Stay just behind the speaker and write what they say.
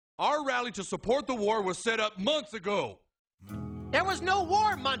Our rally to support the war was set up months ago. There was no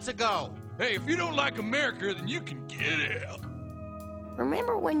war months ago. Hey, if you don't like America, then you can get out.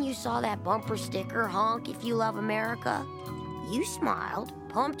 Remember when you saw that bumper sticker, honk if you love America? You smiled,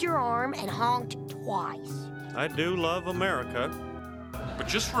 pumped your arm, and honked twice. I do love America. But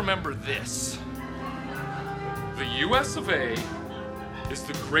just remember this. The US of A is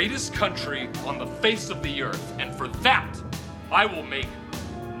the greatest country on the face of the earth, and for that, I will make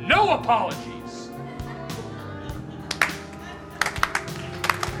no apologies.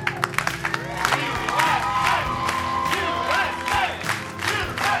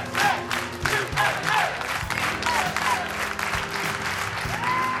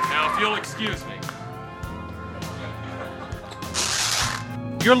 Now, if you'll excuse me.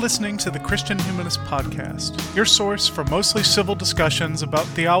 You're listening to the Christian Humanist Podcast, your source for mostly civil discussions about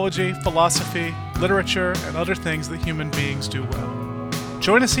theology, philosophy, literature, and other things that human beings do well.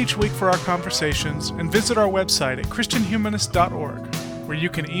 Join us each week for our conversations and visit our website at christianhumanist.org, where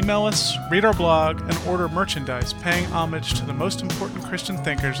you can email us, read our blog, and order merchandise paying homage to the most important Christian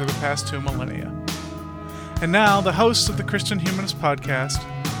thinkers of the past 2 millennia. And now, the hosts of the Christian Humanist Podcast,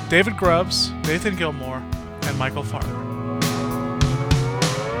 David Grubbs, Nathan Gilmour, and Michial Farmer.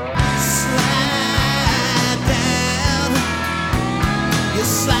 You're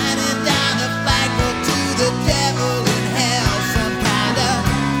sliding down the flagpole to the devil in hell, some kind of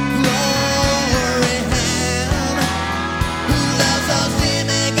glory hell. Who loves those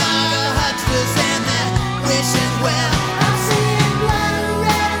demigod hucksters and their wishing well? I'm seeing blood and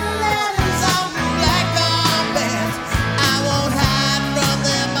red letters on black armbands. I won't hide from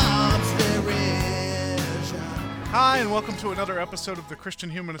their mob's derision. Hi, and welcome to another episode of the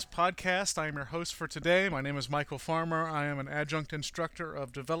Christian Humanist Podcast. I am your host for today. My name is Michial Farmer. I am an adjunct instructor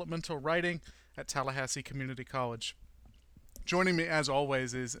of developmental writing at Tallahassee Community College. Joining me, as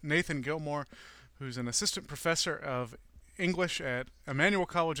always, is Nathan Gilmour, who's an assistant professor of English at Emmanuel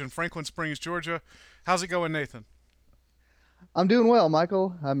College in Franklin Springs, Georgia. How's it going, Nathan? I'm doing well,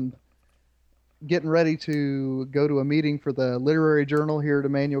 Michael. I'm getting ready to go to a meeting for the literary journal here at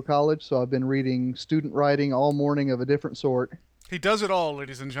Emmanuel College, so I've been reading student writing all morning of a different sort. He does it all,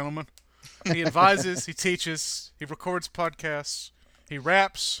 ladies and gentlemen. He advises, he teaches, he records podcasts, he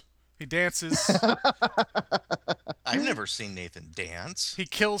raps, he dances. I've never seen Nathan dance. He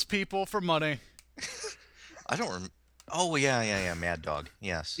kills people for money. I don't remember. Oh, yeah, Mad Dog,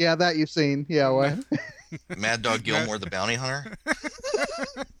 yes. Yeah, that you've seen. Yeah, what? Mad Dog Gilmour, the bounty hunter.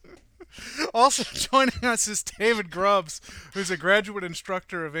 Also joining us is David Grubbs, who's a graduate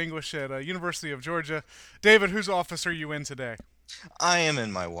instructor of English at University of Georgia. David, whose office are you in today? I am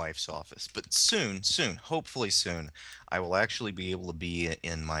in my wife's office, but soon, hopefully soon, I will actually be able to be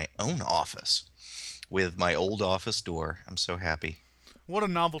in my own office with my old office door. I'm so happy. What a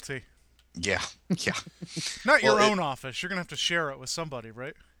novelty. Yeah. Not your own office. You're going to have to share it with somebody,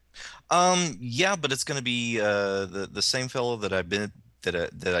 right? Yeah, but it's going to be the same fellow that I've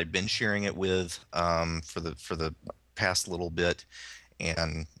been sharing it with for the past little bit,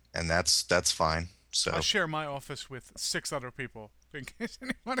 and that's fine. So I share my office with 6 other people, in case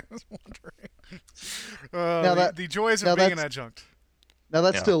anybody was wondering. The joys of being an adjunct. Now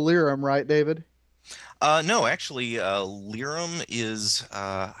that's still Lyrum, right, David? No, actually, Lyrum is,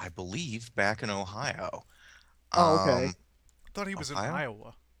 I believe, back in Ohio. Oh, okay. I thought he was in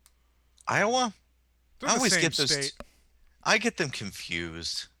Iowa. Iowa? They're I the always same get those. state. I get them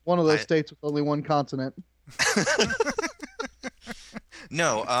confused. One of those states with only one consonant.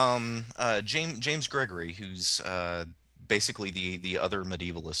 No, James Gregory, who's basically the other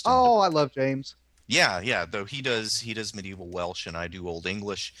medievalist. Oh, I love James. Yeah. Though he does medieval Welsh and I do Old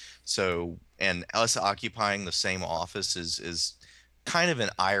English. So, and us occupying the same office is kind of an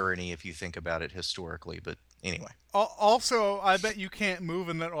irony if you think about it historically. But anyway. Also, I bet you can't move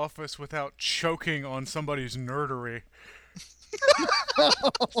in that office without choking on somebody's nerdery.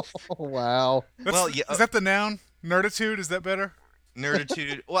 Wow. Is that the noun? Nerditude? Is that better?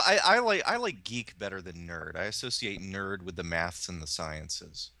 Nerditude. Well, I like geek better than nerd. I associate nerd with the maths and the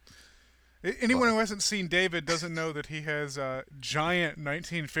sciences. Anyone who hasn't seen David doesn't know that he has giant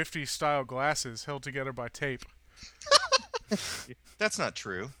 1950s style glasses held together by tape. That's not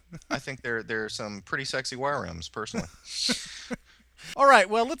true. I think there are some pretty sexy wire rims, personally. All right,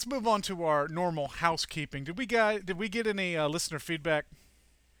 well, let's move on to our normal housekeeping. Did we get any listener feedback?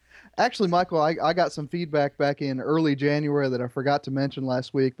 Actually, Michael, I got some feedback back in early January that I forgot to mention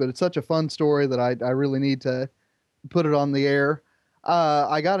last week, but it's such a fun story that I really need to put it on the air.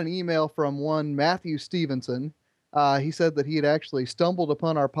 I got an email from one Matthew Stevenson. He said that he had actually stumbled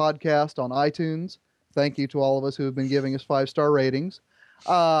upon our podcast on iTunes. Thank you to all of us who have been giving us 5-star ratings.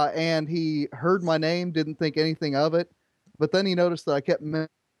 And he heard my name, didn't think anything of it, but then he noticed that I kept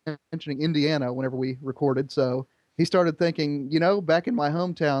mentioning Indiana whenever we recorded. So he started thinking, back in my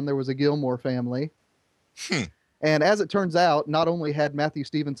hometown, there was a Gilmour family. Hmm. And as it turns out, not only had Matthew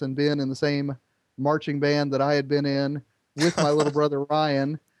Stevenson been in the same marching band that I had been in with my little brother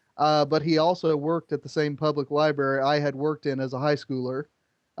Ryan, but he also worked at the same public library I had worked in as a high schooler.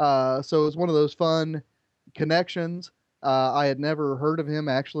 So it was one of those fun connections. I had never heard of him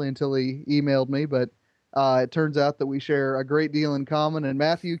actually until he emailed me, but it turns out that we share a great deal in common. And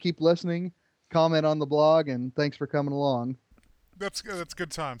Matthew, keep listening, comment on the blog, and thanks for coming along. That's good. That's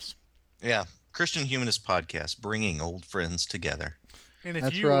good times. Yeah, Christian Humanist Podcast, bringing old friends together. And if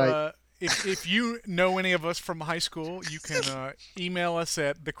That's you right. if you know any of us from high school, you can email us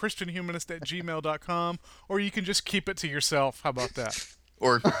at thechristianhumanist@gmail.com, or you can just keep it to yourself. How about that?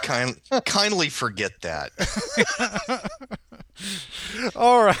 Or kindly forget that.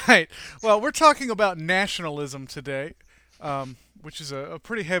 All right. Well, we're talking about nationalism today, which is a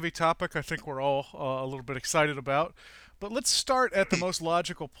pretty heavy topic. I think we're all a little bit excited about. But let's start at the most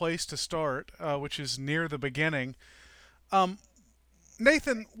logical place to start, which is near the beginning.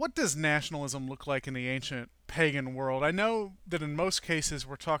 Nathan, what does nationalism look like in the ancient pagan world? I know that in most cases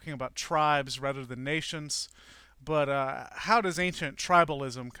we're talking about tribes rather than nations, but how does ancient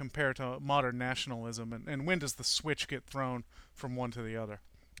tribalism compare to modern nationalism, and when does the switch get thrown from one to the other?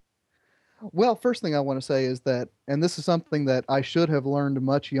 Well, first thing I want to say is that, and this is something that I should have learned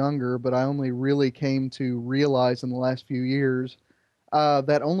much younger, but I only really came to realize in the last few years,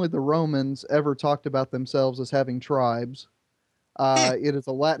 that only the Romans ever talked about themselves as having tribes. It is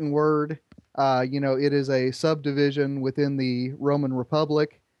a Latin word. It is a subdivision within the Roman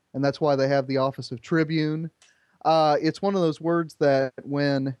Republic, and that's why they have the office of tribune. It's one of those words that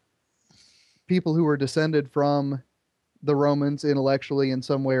when people who were descended from the Romans intellectually in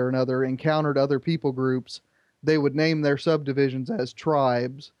some way or another encountered other people groups, they would name their subdivisions as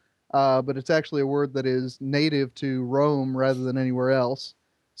tribes. But it's actually a word that is native to Rome rather than anywhere else.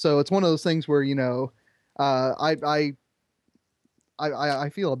 So it's one of those things where, I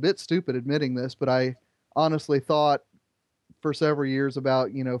feel a bit stupid admitting this, but I honestly thought for several years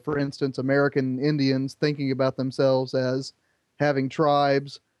about, for instance, American Indians thinking about themselves as having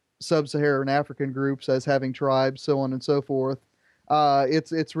tribes, sub-Saharan African groups as having tribes, so on and so forth.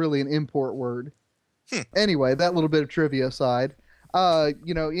 It's really an import word. Anyway, that little bit of trivia aside,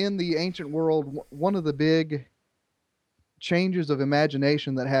 in the ancient world, one of the big changes of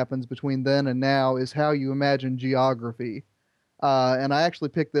imagination that happens between then and now is how you imagine geography. And I actually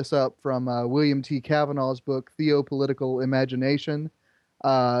picked this up from William T. Cavanaugh's book, Theopolitical Imagination.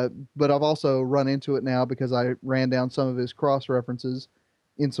 But I've also run into it now because I ran down some of his cross references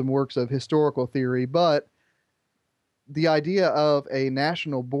in some works of historical theory. But the idea of a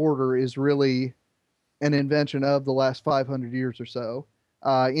national border is really an invention of the last 500 years or so.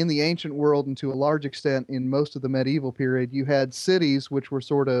 In the ancient world, and to a large extent in most of the medieval period, you had cities which were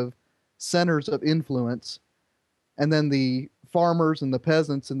sort of centers of influence. And then the farmers and the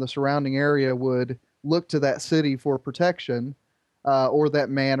peasants in the surrounding area would look to that city for protection, or that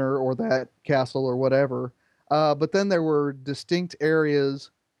manor or that castle or whatever. But then there were distinct areas,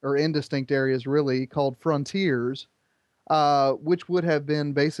 or indistinct areas really, called frontiers, which would have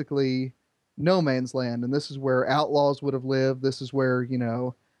been basically no man's land. And this is where outlaws would have lived. This is where,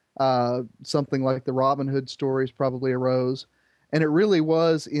 something like the Robin Hood stories probably arose. And it really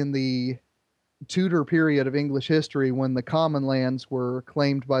was in the Tudor period of English history, when the common lands were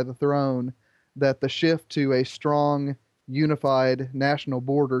claimed by the throne, that the shift to a strong, unified national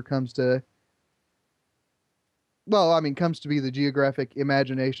border comes to be the geographic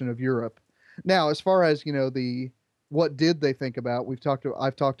imagination of Europe. Now, as far as, what did they think about,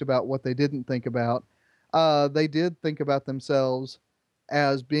 I've talked about what they didn't think about. They did think about themselves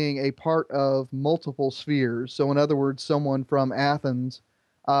as being a part of multiple spheres. So in other words, someone from Athens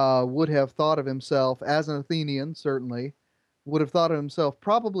would have thought of himself as an Athenian, certainly, would have thought of himself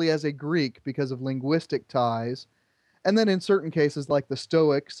probably as a Greek because of linguistic ties. And then in certain cases, like the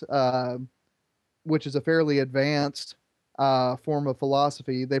Stoics, which is a fairly advanced form of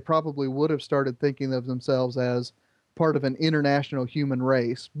philosophy, they probably would have started thinking of themselves as part of an international human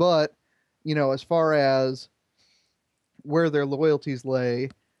race. But, as far as where their loyalties lay,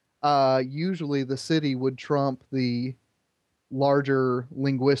 usually the city would trump the larger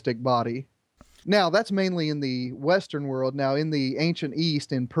linguistic body. Now, that's mainly in the Western world. Now, in the ancient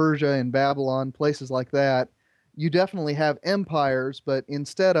East, in Persia and Babylon, places like that, you definitely have empires, but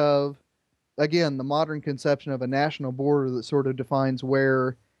instead of, again, the modern conception of a national border that sort of defines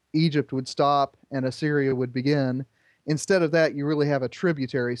where Egypt would stop and Assyria would begin, Instead of that, you really have a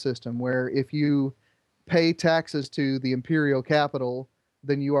tributary system where if you pay taxes to the imperial capital,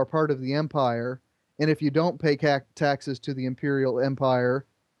 then you are part of the empire. And if you don't pay taxes to the imperial empire,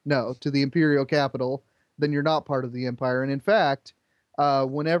 no, to the imperial capital, then you're not part of the empire. And in fact,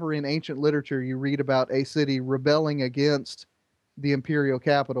 whenever in ancient literature you read about a city rebelling against the imperial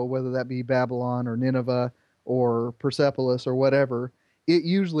capital, whether that be Babylon or Nineveh or Persepolis or whatever, it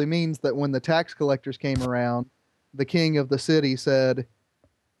usually means that when the tax collectors came around, the king of the city said,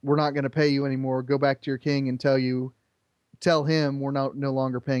 "We're not going to pay you anymore. Go back to your king and tell him we're no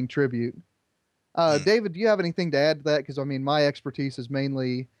longer paying tribute." David, do you have anything to add to that? Because I mean, my expertise is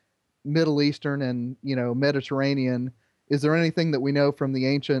mainly Middle Eastern and Mediterranean. Is there anything that we know from the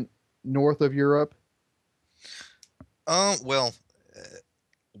ancient north of Europe? Well,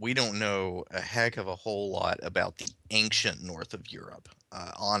 we don't know a heck of a whole lot about the ancient north of Europe,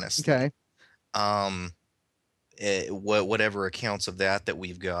 honestly. Okay. Whatever accounts of that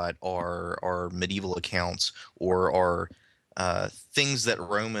we've got are medieval accounts or are things that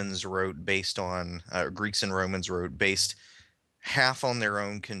Romans wrote based on Greeks and Romans wrote based half on their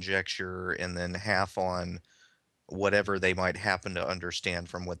own conjecture and then half on whatever they might happen to understand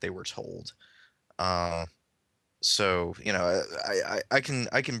from what they were told. So I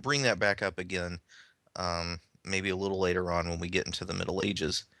can bring that back up again, maybe a little later on when we get into the Middle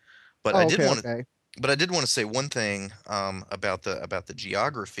Ages. But I did want to. But I did want to say one thing about the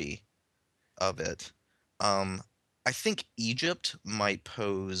geography of it. I think Egypt might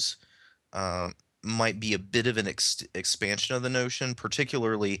be a bit of an expansion of the notion,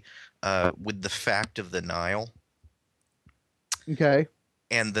 particularly with the fact of the Nile. Okay.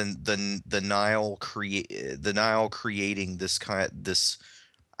 And then the Nile creating this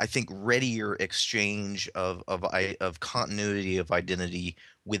I think readier exchange of continuity of identity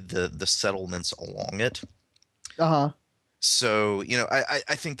with the settlements along it. So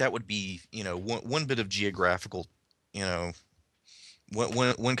I think that would be one bit of geographical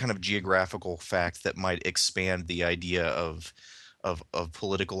one kind of geographical fact that might expand the idea of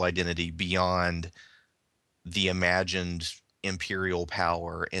political identity beyond the imagined imperial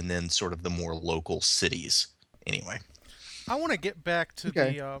power and then sort of the more local cities. Anyway. I want to get back to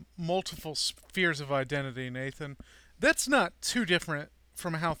the multiple spheres of identity, Nathan. That's not too different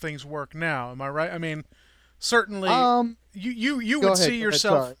from how things work now. Am I right? I mean, certainly you would see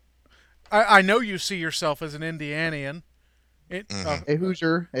yourself. I know you see yourself as an Indianian. A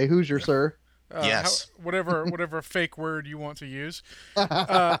Hoosier, sir. Yes. Whatever fake word you want to use.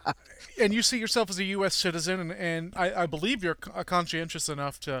 And you see yourself as a U.S. citizen, and I believe you're conscientious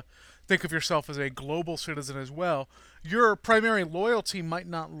enough to think of yourself as a global citizen as well. Your primary loyalty might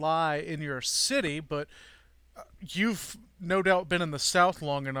not lie in your city, but you've no doubt been in the South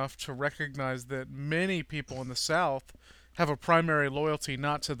long enough to recognize that many people in the South have a primary loyalty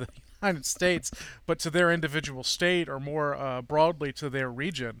not to the United States, but to their individual state or more broadly to their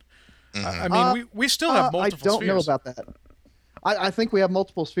region. Mm-hmm. I mean, we still have multiple spheres. I don't know about that. I think we have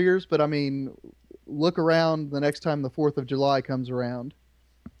multiple spheres, but I mean, look around the next time the 4th of July comes around.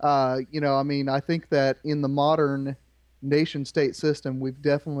 I mean, I think that in the modern nation-state system, we've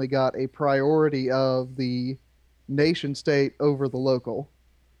definitely got a priority of the nation-state over the local.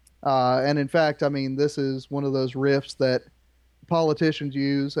 And in fact, I mean, this is one of those riffs that politicians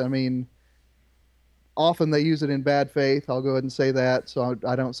use. I mean, often they use it in bad faith. I'll go ahead and say that so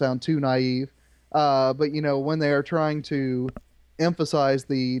I don't sound too naive. But, when they are trying to emphasize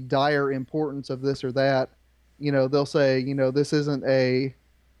the dire importance of this or that, they'll say, this isn't a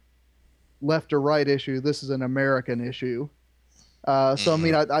left or right issue. This is an American issue. So, I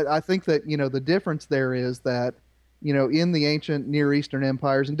mean, I think that, the difference there is that, in the ancient Near Eastern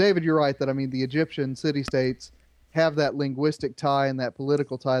empires, and David, you're right that, I mean, the Egyptian city-states have that linguistic tie and that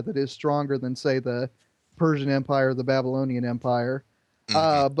political tie that is stronger than, say, the Persian Empire, the Babylonian Empire.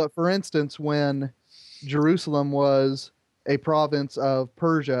 But for instance, when Jerusalem was a province of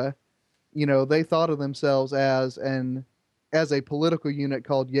Persia, they thought of themselves as a political unit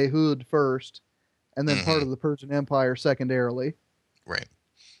called Yehud first, and then part of the Persian Empire secondarily. Right.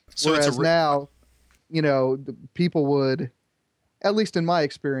 So whereas now, the people would, at least in my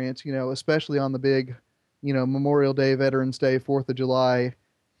experience, especially on the big, Memorial Day, Veterans Day, 4th of July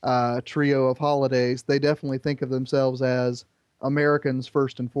trio of holidays, they definitely think of themselves as Americans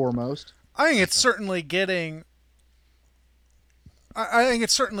first and foremost. I think it's certainly getting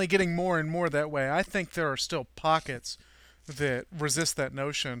more and more that way. I think there are still pockets that resist that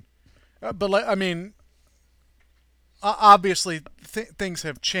notion. But I mean, obviously things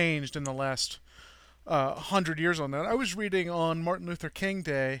have changed in the last 100 years on that. I was reading on Martin Luther King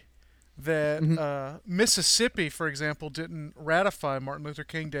Day that Mm-hmm. Mississippi, for example, didn't ratify Martin Luther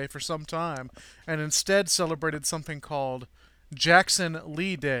King Day for some time, and instead celebrated something called Jackson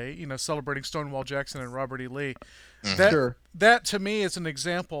Lee Day. Celebrating Stonewall Jackson and Robert E. Lee. That Sure. that to me is an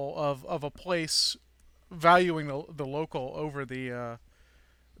example of a place valuing the local over the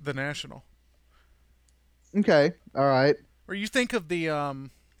national. Okay. All right. Or you think of the I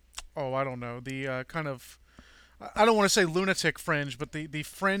don't know, the kind of, I don't want to say lunatic fringe, but the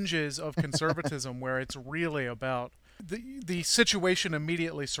fringes of conservatism where it's really about the situation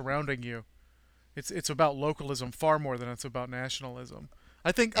immediately surrounding you. It's about localism far more than it's about nationalism.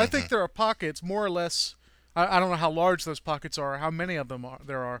 I think there are pockets more or less. I don't know how large those pockets are, or how many of them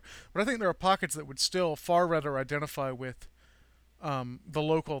there are, but I think there are pockets that would still far rather identify with the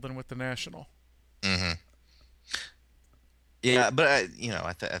local than with the national. Hmm. Yeah, but I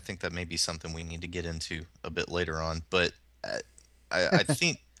think that may be something we need to get into a bit later on. But I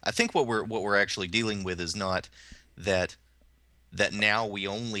think what we're actually dealing with is not that now we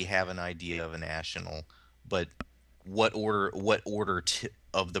only have an idea of a national, but what order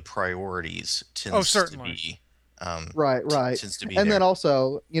of the priorities Oh, tends to certainly. be Right, right. tends to be And there. then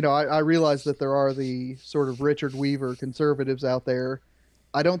also, I realize that there are the sort of Richard Weaver conservatives out there.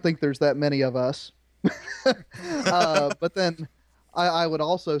 I don't think there's that many of us. But then I would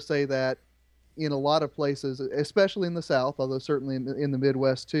also say that in a lot of places, especially in the South, although certainly in the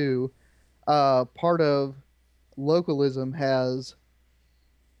Midwest too, part of localism has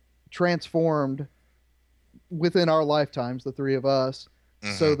transformed within our lifetimes, the three of us,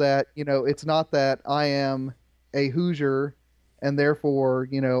 so Hmm. that, it's not that I am a Hoosier and therefore,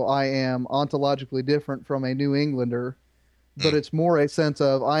 I am ontologically different from a New Englander, but it's more a sense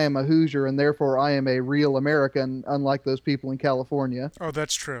of I am a Hoosier and therefore I am a real American, unlike those people in California. Oh,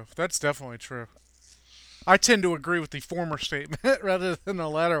 that's true. That's definitely true. I tend to agree with the former statement rather than the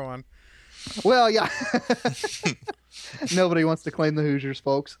latter one. Well, yeah. Nobody wants to claim the Hoosiers,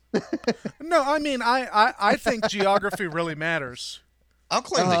 folks. No, I mean, I think geography really matters. Uh-huh.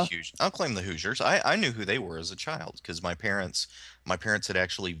 I'll claim the Hoosiers. I knew who they were as a child because my parents had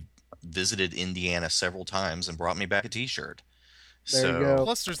actually visited Indiana several times and brought me back a T-shirt. There you So go.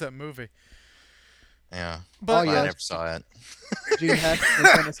 Plus, there's that movie. yeah, Oh, But I yeah. never saw it. Gene Hackman and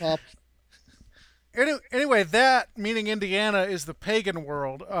Dennis Hopper. anyway, that, meaning Indiana, is the pagan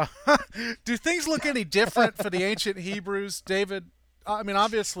world. Do things look any different for the ancient Hebrews, David? I mean,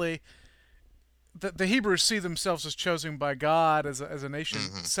 obviously, the Hebrews see themselves as chosen by God as a nation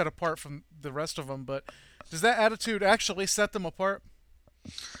Hmm. set apart from the rest of them. But does that attitude actually set them apart?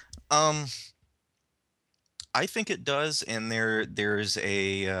 Um, I think it does, and there's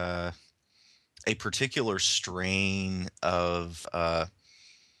a particular strain of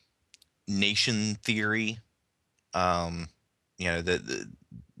nation theory. Um,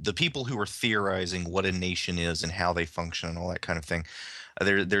 the people who are theorizing what a nation is and how they function and all that kind of thing.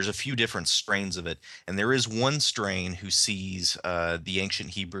 There's a few different strains of it, and there is one strain who sees the ancient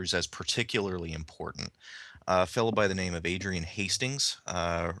Hebrews as particularly important. A fellow by the name of Adrian Hastings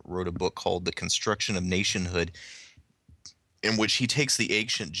wrote a book called The Construction of Nationhood, in which he takes the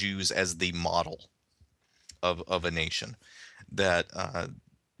ancient Jews as the model of a nation. That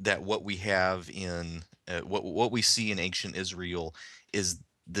what we have in what we see in ancient Israel is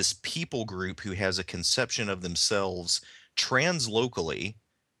this people group who has a conception of themselves translocally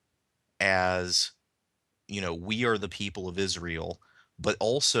as, we are the people of Israel, but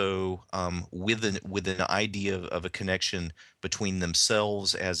also with an idea of a connection between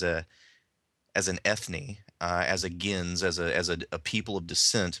themselves as an ethne, as a gens, as a people of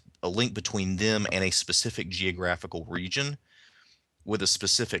descent, a link between them and a specific geographical region with a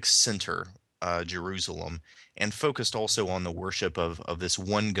specific center, Jerusalem, and focused also on the worship of this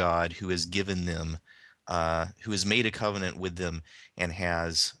one God who has given them, who has made a covenant with them and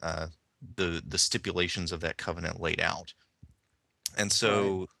has the stipulations of that covenant laid out. And Right.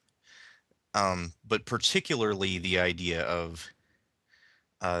 so, but particularly the idea of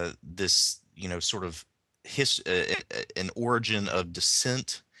this, sort of an origin of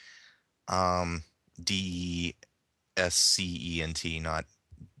descent, DESCENT, not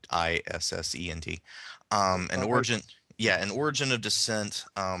ISSENT, an Right. origin, yeah, an origin of descent,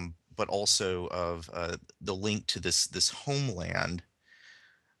 but also of the link to this homeland,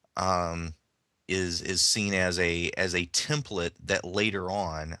 um, is seen as a template that later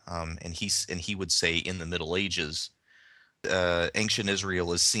on, and he would say in the Middle Ages, ancient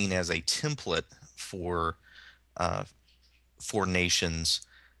Israel is seen as a template for uh, for nations,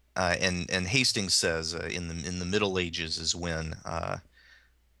 and Hastings says in the Middle Ages is when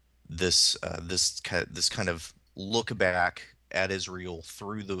this kind of look back at Israel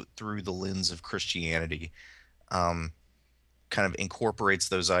through the lens of Christianity, kind of incorporates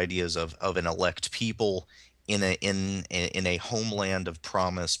those ideas of an elect people in a homeland of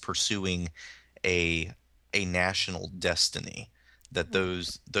promise, pursuing a national destiny. That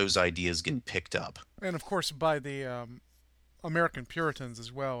those ideas get picked up, and of course by the American Puritans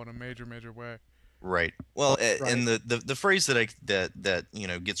as well in a major way. right? Well, Right. and the phrase that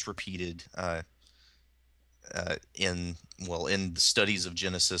gets repeated in the studies of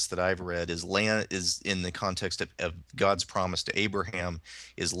Genesis that I've read is land is in the context of God's promise to Abraham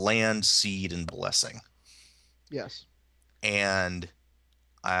is land, seed, and blessing. Yes. And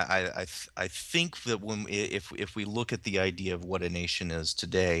I think that if we look at the idea of what a nation is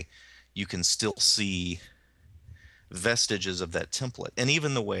today, you can still see vestiges of that template, and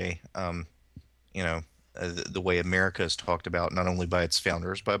even the way the way America is talked about, not only by its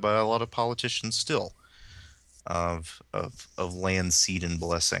founders but by a lot of politicians still, of land, seed, and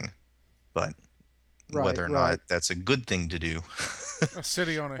blessing. But whether or not that's a good thing to do. A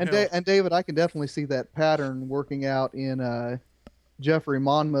city on a And, hill. and David, I can definitely see that pattern working out in Geoffrey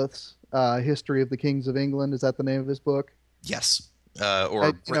Monmouth's History of the Kings of England. Is that the name of his book? Yes.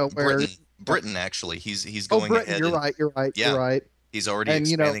 Or Britain, actually. He's going Britain, ahead. You're right. Yeah. You're right. He's already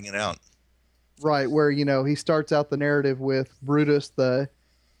expanding it out. Right, where he starts out the narrative with Brutus, the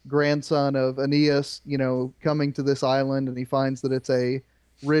grandson of Aeneas, coming to this island, and he finds that it's a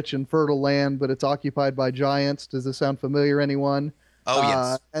rich and fertile land, but it's occupied by giants. Does this sound familiar, anyone? Oh,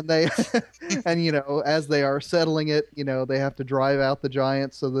 yes. And they, and as they are settling it, they have to drive out the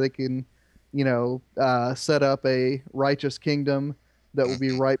giants so that they can, set up a righteous kingdom that will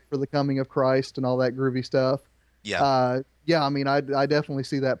be ripe for the coming of Christ and all that groovy stuff. Yeah. Yeah. I mean, I definitely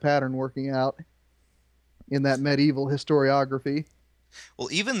see that pattern working out in that medieval historiography. Well,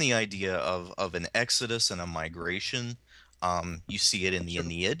 even the idea of an exodus and a migration, you see it in the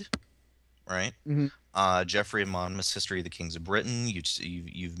Aeneid, right? Mm-hmm. Geoffrey of Monmouth's History of the Kings of Britain,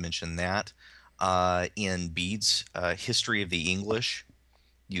 you've mentioned that. In Bede's History of the English,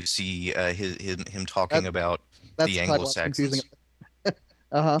 you see him talking about the Anglo-Saxons.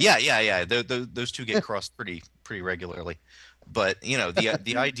 Uh-huh. Yeah. Those two get crossed pretty regularly. But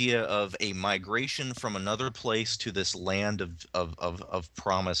the idea of a migration from another place to this land of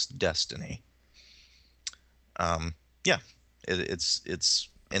promised destiny. It's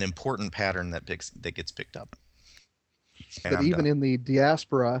an important pattern that gets picked up. But even in the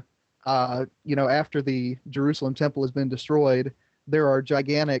diaspora, after the Jerusalem temple has been destroyed, there are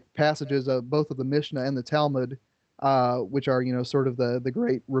gigantic passages of both of the Mishnah and the Talmud, which are sort of the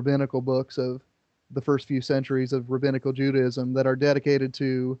great rabbinical books of the first few centuries of rabbinical Judaism, that are dedicated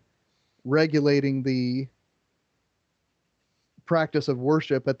to regulating the practice of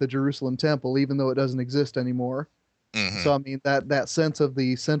worship at the Jerusalem temple, even though it doesn't exist anymore. Mm-hmm. So I mean that sense of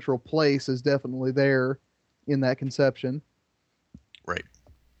the central place is definitely there in that conception. Right.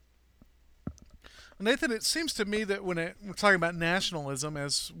 Nathan, it seems to me that when we're talking about nationalism,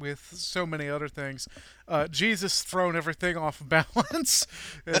 as with so many other things, Jesus thrown everything off balance,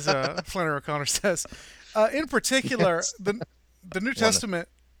 as Flannery O'Connor says. In particular, Yes. the New Testament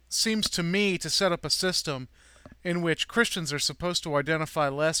seems to me to set up a system in which Christians are supposed to identify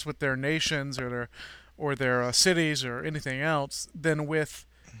less with their nations or their cities or anything else than with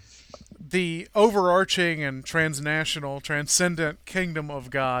the overarching and transnational, transcendent kingdom of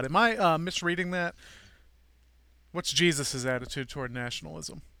God. Am I misreading that? What's Jesus' attitude toward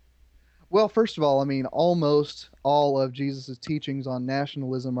nationalism? Well, first of all, I mean, almost all of Jesus' teachings on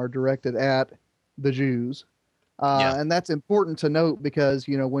nationalism are directed at the Jews. And that's important to note because,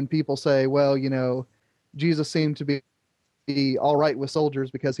 when people say, well, Jesus seemed to be all right with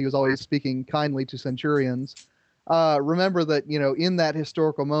soldiers because he was always speaking kindly to centurions. Remember that, in that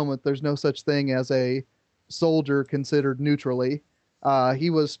historical moment, there's no such thing as a soldier considered neutrally. He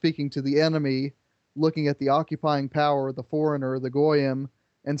was speaking to the enemy, looking at the occupying power, the foreigner, the goyim,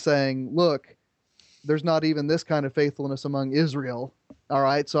 and saying, look, there's not even this kind of faithfulness among Israel. All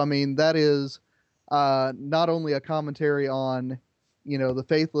right. So, I mean, that is not only a commentary on, the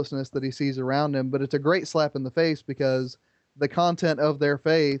faithlessness that he sees around him, but it's a great slap in the face because the content of their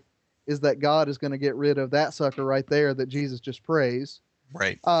faith is that God is going to get rid of that sucker right there that Jesus just praised.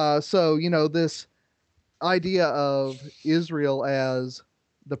 Right. So, this idea of Israel as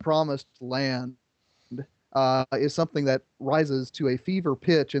the promised land is something that rises to a fever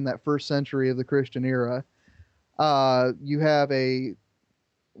pitch in that first century of the Christian era. You have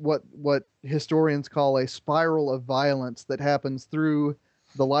what historians call a spiral of violence that happens through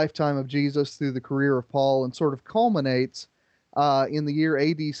the lifetime of Jesus, through the career of Paul, and sort of culminates in the year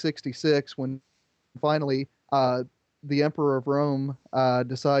AD 66 when finally the Emperor of Rome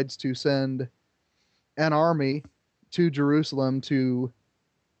decides to send an army to Jerusalem to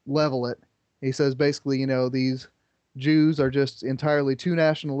level it. He says basically, these Jews are just entirely too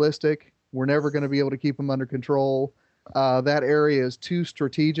nationalistic. We're never going to be able to keep them under control. That area is too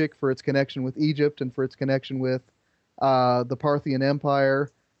strategic for its connection with Egypt and for its connection with the Parthian Empire.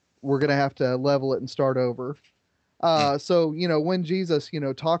 We're going to have to level it and start over. So, when Jesus,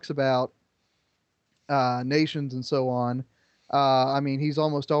 talks about nations and so on, he's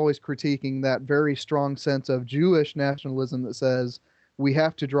almost always critiquing that very strong sense of Jewish nationalism that says we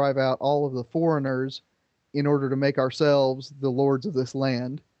have to drive out all of the foreigners in order to make ourselves the lords of this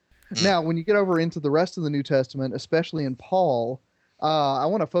land. Now, when you get over into the rest of the New Testament, especially in Paul, I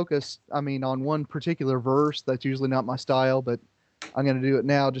want to focus, on one particular verse that's usually not my style, but I'm going to do it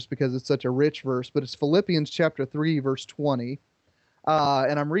now just because it's such a rich verse. But it's Philippians chapter 3, verse 20.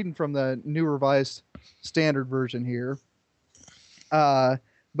 And I'm reading from the New Revised Standard Version here. But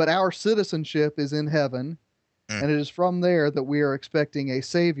our citizenship is in heaven, and it is from there that we are expecting a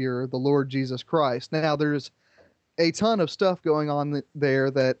Savior, the Lord Jesus Christ. Now, there's a ton of stuff going on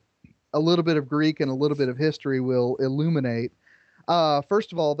there that a little bit of Greek and a little bit of history will illuminate.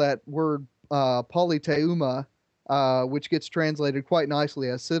 First of all, that word polyteuma, which gets translated quite nicely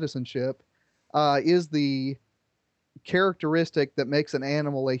as citizenship, is the characteristic that makes an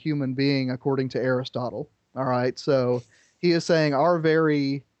animal a human being, according to Aristotle. All right, so he is saying our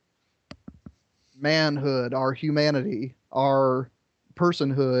very manhood, our humanity, our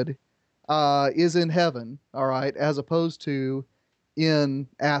personhood is in heaven, all right, as opposed to in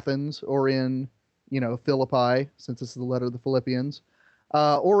Athens or in, Philippi, since this is the letter of the Philippians,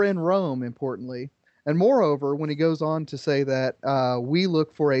 or in Rome, importantly. And moreover, when he goes on to say that we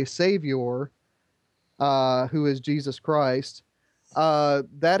look for a Savior who is Jesus Christ,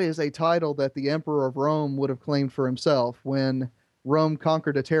 that is a title that the Emperor of Rome would have claimed for himself. When Rome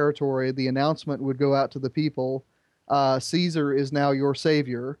conquered a territory, the announcement would go out to the people, Caesar is now your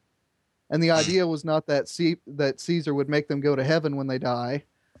Savior. And the idea was not that Caesar would make them go to heaven when they die.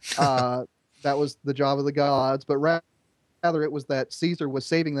 That was the job of the gods. But rather it was that Caesar was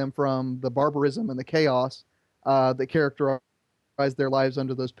saving them from the barbarism and the chaos that characterized their lives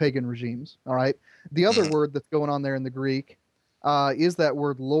under those pagan regimes. All right. The other word that's going on there in the Greek is that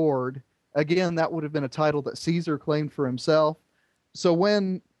word Lord. Again, that would have been a title that Caesar claimed for himself. So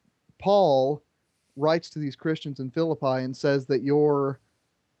when Paul writes to these Christians in Philippi and says that your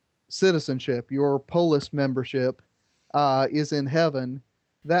citizenship, your polis membership is in heaven,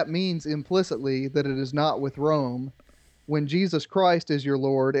 that means implicitly that it is not with Rome. When Jesus Christ is your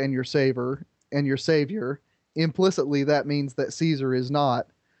Lord and your Savior, implicitly that means that Caesar is not.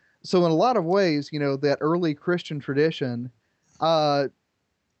 So in a lot of ways, that early Christian tradition was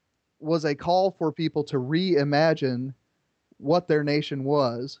a call for people to reimagine what their nation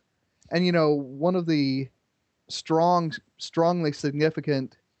was. And, one of the strongly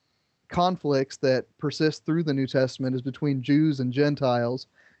significant conflicts that persist through the New Testament is between Jews and Gentiles.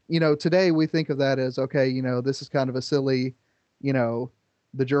 Today we think of that as, okay, this is kind of a silly,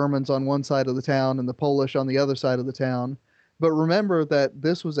 the Germans on one side of the town and the Polish on the other side of the town. But remember that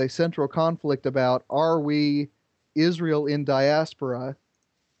this was a central conflict about, are we Israel in diaspora?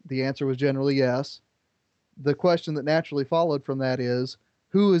 The answer was generally yes. The question that naturally followed from that is,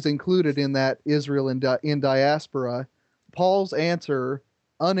 who is included in that Israel in diaspora? Paul's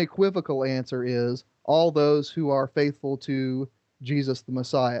unequivocal answer is all those who are faithful to Jesus the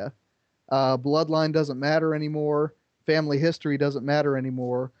Messiah. Bloodline doesn't matter anymore. Family history doesn't matter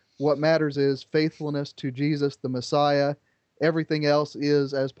anymore. What matters is faithfulness to Jesus the Messiah. Everything else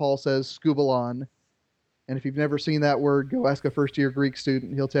is, as Paul says, skubalon. And if you've never seen that word, go ask a first-year Greek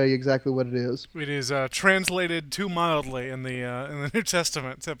student. He'll tell you exactly what it is. It is translated too mildly in the New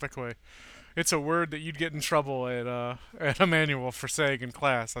Testament, typically. It's a word that you'd get in trouble at a manual for saying in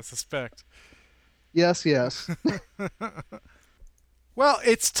class, I suspect. Yes. Well,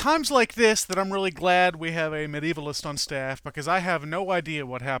 it's times like this that I'm really glad we have a medievalist on staff, because I have no idea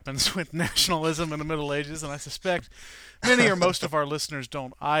what happens with nationalism in the Middle Ages, and I suspect many or most of our listeners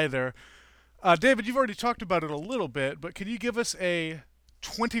don't either. David, you've already talked about it a little bit, but can you give us a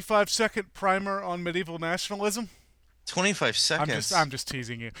 25-second primer on medieval nationalism? 25 seconds. I'm just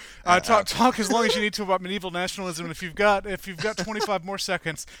teasing you. Talk as long as you need to about medieval nationalism, and if you've got 25 more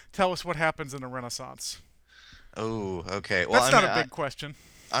seconds, tell us what happens in the Renaissance. Oh, okay. Well, that's not a big question.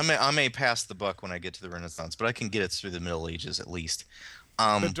 I may pass the buck when I get to the Renaissance, but I can get it through the Middle Ages at least.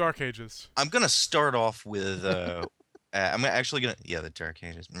 The Dark Ages. I'm gonna start off with. I'm actually gonna. Yeah, the Dark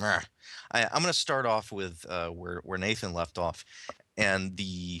Ages. I'm gonna start off with where Nathan left off, and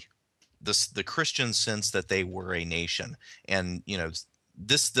the the Christian sense that they were a nation, and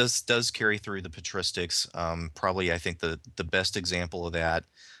this does carry through the patristics. Probably, I think the best example of that,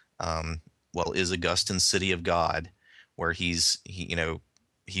 is Augustine's City of God, where he's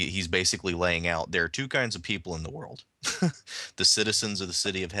basically laying out there are two kinds of people in the world: the citizens of the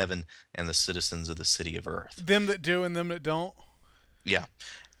city of heaven and the citizens of the city of earth. Them that do and them that don't. Yeah,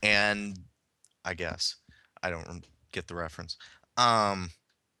 and I guess I don't get the reference.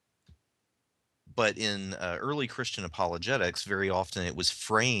 But in early Christian apologetics, very often it was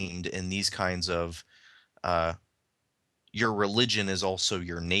framed in these kinds of your religion is also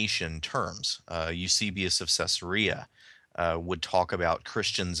your nation terms. Eusebius of Caesarea would talk about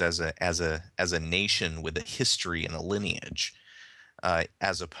Christians as a nation with a history and a lineage,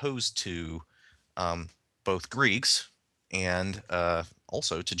 as opposed to both Greeks and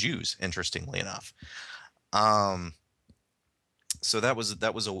also to Jews, interestingly enough. So that was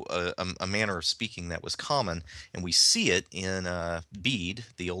a manner of speaking that was common, and we see it in Bede,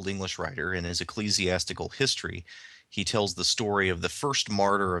 the Old English writer, in his Ecclesiastical History. He tells the story of the first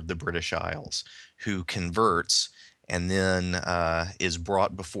martyr of the British Isles who converts and then is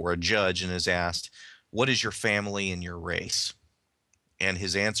brought before a judge and is asked, "What is your family and your race?" And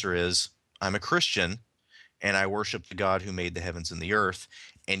his answer is, "I'm a Christian, and I worship the God who made the heavens and the earth,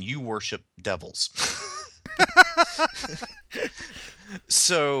 and you worship devils."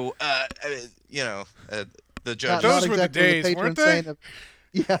 So, the judge. Those were the days, weren't they?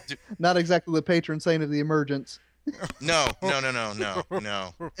 Not exactly the patron saint of the emergence. No.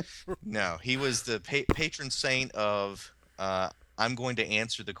 He was the patron saint of. I'm going to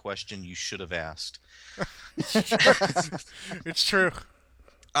answer the question you should have asked. It's true.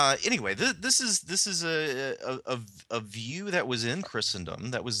 Anyway, this is a view that was in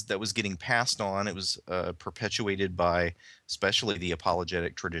Christendom that was getting passed on. It was perpetuated by especially the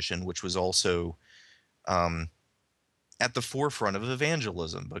apologetic tradition, which was also at the forefront of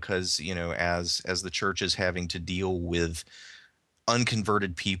evangelism, because as the church is having to deal with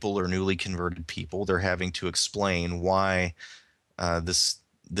unconverted people or newly converted people, they're having to explain why this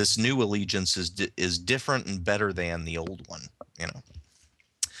new allegiance is different and better than the old one.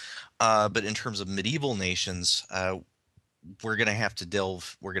 But in terms of medieval nations, we're going to have to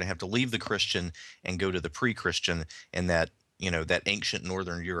leave the Christian and go to the pre-Christian, and that ancient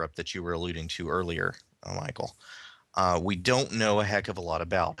Northern Europe that you were alluding to earlier, Michael. We don't know a heck of a lot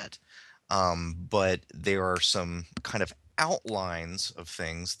about it, but there are some kind of outlines of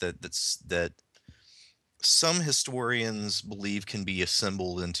things that some historians believe can be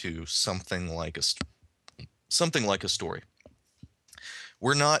assembled into something like a story.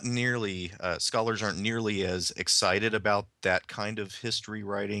 We're not nearly scholars aren't nearly as excited about that kind of history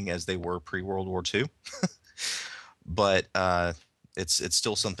writing as they were pre-World War II, but it's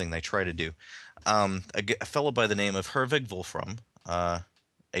still something they try to do. A fellow by the name of Herwig Wolfram, a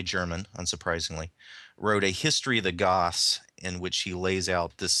German, unsurprisingly, wrote a history of the Goths in which he lays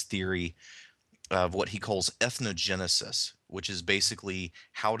out this theory of what he calls ethnogenesis, which is basically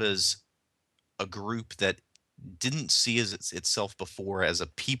how does a group that didn't see itself before as a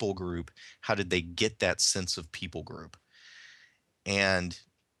people group, how did they get that sense of people group? And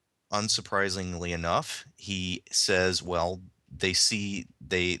unsurprisingly enough, he says, well, they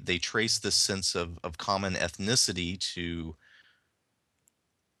trace this sense of common ethnicity to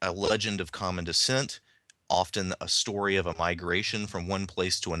a legend of common descent, often a story of a migration from one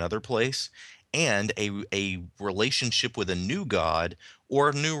place to another place, and a relationship with a new god or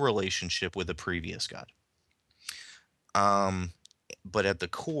a new relationship with a previous god. But at the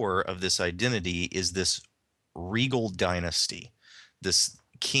core of this identity is this regal dynasty, this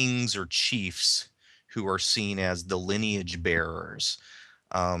kings or chiefs who are seen as the lineage bearers.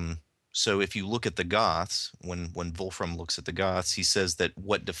 So if you look at the Goths, when Wolfram looks at the Goths, he says that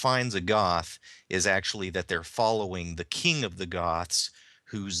what defines a Goth is actually that they're following the king of the Goths,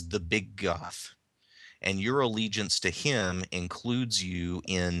 who's the big Goth. And your allegiance to him includes you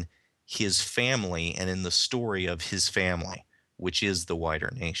in his family and in the story of his family, which is the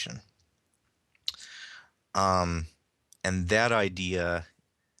wider nation. And that idea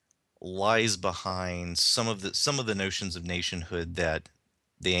lies behind some of the notions of nationhood that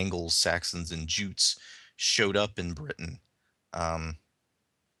the Angles, Saxons, and Jutes showed up in Britain. What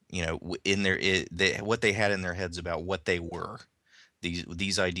they had in their heads about what they were.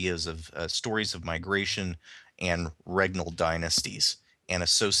 These ideas of stories of migration and regnal dynasties and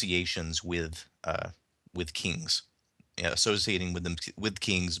associations with kings, associating with them with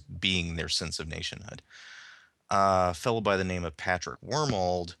kings being their sense of nationhood. A fellow by the name of Patrick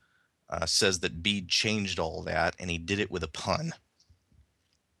Wormald says that Bede changed all that, and he did it with a pun.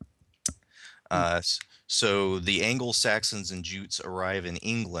 So the Anglo-Saxons and Jutes arrive in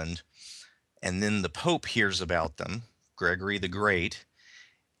England, and then the Pope hears about them, Gregory the Great,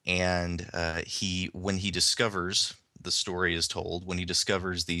 and when he discovers, the story is told, when he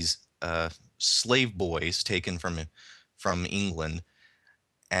discovers these slave boys taken from England,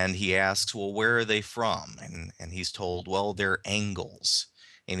 and he asks, well, where are they from? And he's told, well, they're Angles.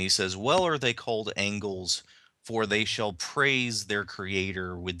 And he says, well, are they called Angles? For they shall praise their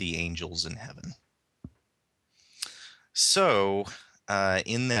Creator with the angels in heaven. So,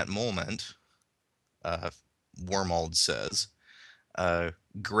 in that moment, Wormald says,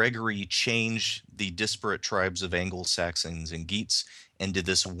 Gregory changed the disparate tribes of Anglo-Saxons and Geats into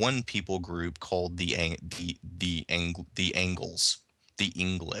this one people group called the Angles, the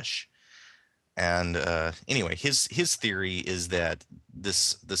English. And anyway, his theory is that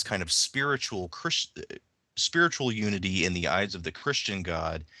this kind of spiritual unity in the eyes of the Christian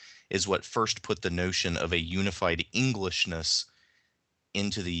God is what first put the notion of a unified Englishness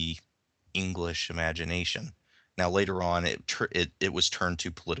into the English imagination. Now later on, it was turned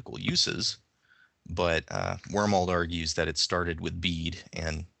to political uses, but Wormald argues that it started with Bede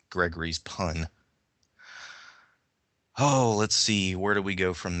and Gregory's pun. Oh, let's see, where do we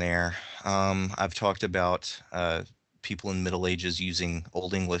go from there? I've talked about people in the Middle Ages using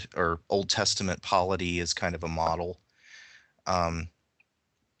Old English or Old Testament polity as kind of a model.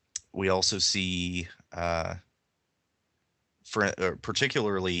 We also see,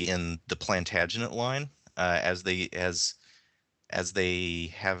 particularly in the Plantagenet line, as they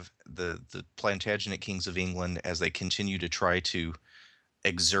have the Plantagenet kings of England, as they continue to try to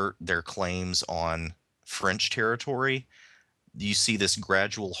exert their claims on French territory, you see this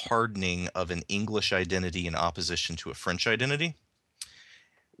gradual hardening of an English identity in opposition to a French identity,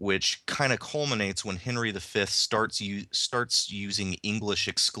 which kind of culminates when Henry V starts using English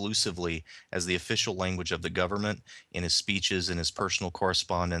exclusively as the official language of the government in his speeches, in his personal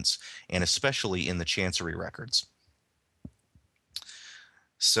correspondence, and especially in the Chancery records.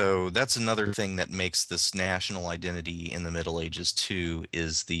 So that's another thing that makes this national identity in the Middle Ages too,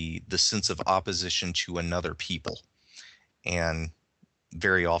 is the sense of opposition to another people. And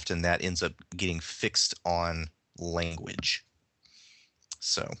very often that ends up getting fixed on language.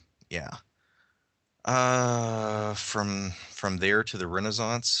 So, yeah. From there to the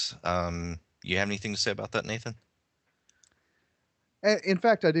Renaissance, you have anything to say about that, Nathan? In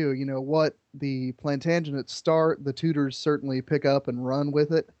fact, I do. You know, what the Plantagenets start, the Tudors certainly pick up and run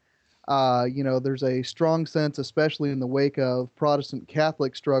with it. You know, there's a strong sense, especially in the wake of Protestant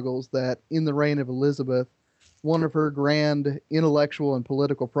Catholic struggles, that in the reign of Elizabeth, one of her grand intellectual and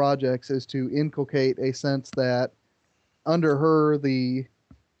political projects is to inculcate a sense that under her, the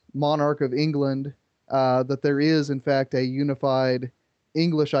monarch of England, that there is, in fact, a unified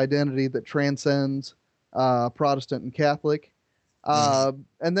English identity that transcends Protestant and Catholic.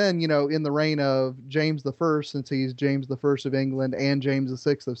 And then, you know, in the reign of James I, since he's James I of England and James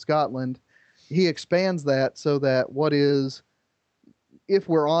VI of Scotland, he expands that so that what is, if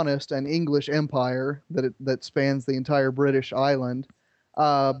we're honest, an English empire that spans the entire British island,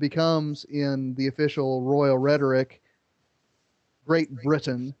 becomes, in the official royal rhetoric, Great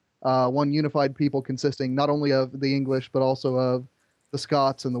Britain, one unified people consisting not only of the English, but also of the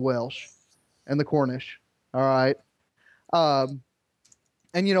Scots and the Welsh and the Cornish. All right.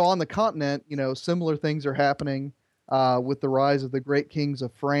 And, you know, on the continent, you know, similar things are happening with the rise of the great kings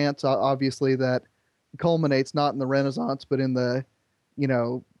of France. Obviously, that culminates not in the Renaissance, but in the, you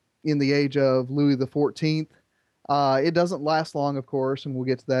know, in the age of Louis XIV. It doesn't last long, of course, and we'll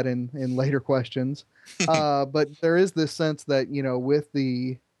get to that in later questions. But there is this sense that, you know, with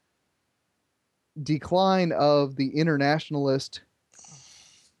the decline of the internationalist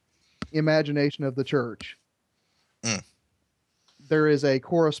imagination of the church, there is a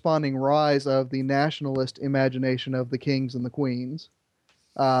corresponding rise of the nationalist imagination of the kings and the queens,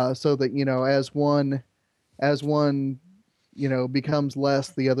 so that, you know, as one, you know, becomes less,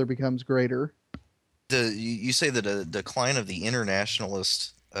 the other becomes greater. You say that a decline of the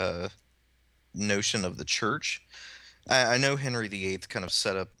internationalist notion of the church. I know Henry VIII kind of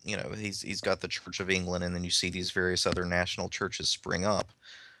set up, you know, he's got the Church of England, and then you see these various other national churches spring up.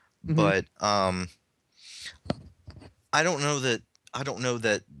 Mm-hmm. But I don't know that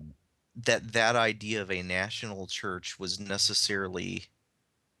that idea of a national church was necessarily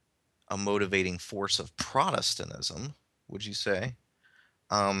a motivating force of Protestantism, would you say?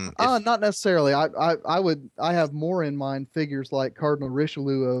 Not necessarily. I have more in mind figures like Cardinal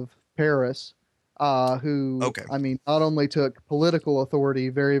Richelieu of Paris, who, okay, I mean, not only took political authority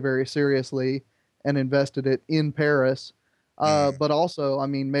very, very seriously and invested it in Paris, but also, I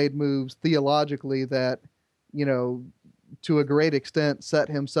mean, made moves theologically that, you know, to a great extent set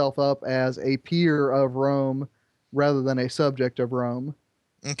himself up as a peer of Rome rather than a subject of Rome.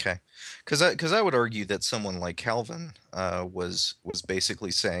 Okay, because I would argue that someone like Calvin was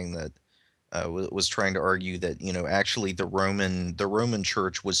basically saying that was trying to argue that, you know, actually the Roman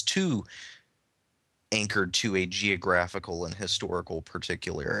Church was too anchored to a geographical and historical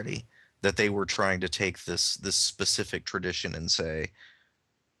particularity, that they were trying to take this specific tradition and say,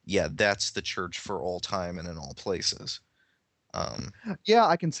 yeah, that's the church for all time and in all places. Yeah,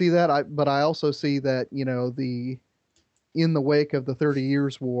 I can see that. But I also see that, you know, in the wake of the 30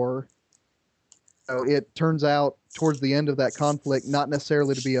 Years' War, it turns out towards the end of that conflict not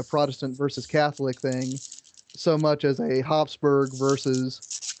necessarily to be a Protestant versus Catholic thing, so much as a Habsburg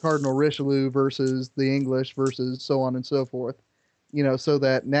versus Cardinal Richelieu versus the English versus so on and so forth. You know, so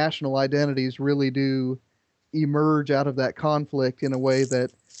that national identities really do emerge out of that conflict in a way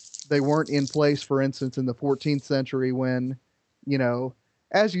that they weren't in place, for instance, in the 14th century when, you know,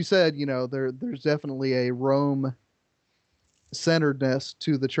 as you said, you know, there's definitely a Rome centeredness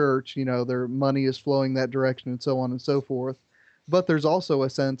to the church. You know, their money is flowing that direction and so on and so forth. But there's also a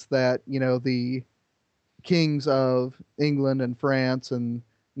sense that, you know, the kings of England and France and,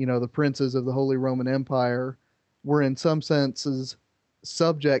 you know, the princes of the Holy Roman Empire were in some senses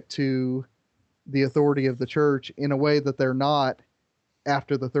subject to the authority of the church in a way that they're not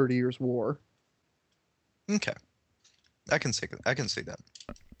after the 30 Years' War. Okay, I can see that.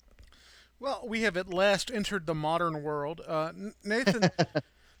 Well, we have at last entered the modern world. Nathan,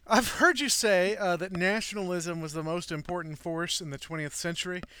 I've heard you say that nationalism was the most important force in the 20th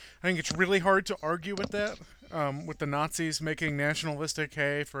century. I think it's really hard to argue with that, with the Nazis making nationalistic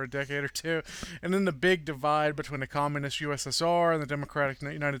hay for a decade or two, and then the big divide between the communist USSR and the democratic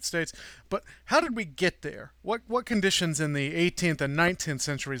United States. But how did we get there? What conditions in the 18th and 19th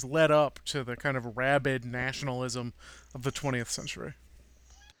centuries led up to the kind of rabid nationalism of the 20th century?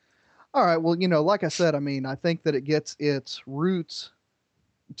 All right. Well, you know, like I said, I mean, I think that it gets its roots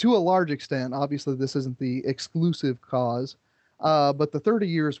to a large extent. Obviously, this isn't the exclusive cause, but the 30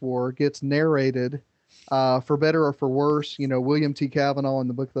 Years' War gets narrated, for better or for worse. You know, William T. Cavanaugh in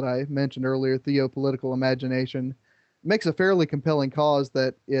the book that I mentioned earlier, Theopolitical Imagination, makes a fairly compelling cause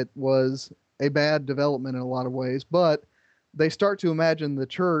that it was a bad development in a lot of ways, but they start to imagine the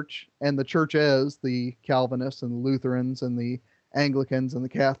church and the churches, the Calvinists and the Lutherans and the Anglicans and the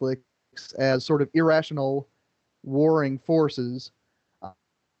Catholics, as sort of irrational warring forces.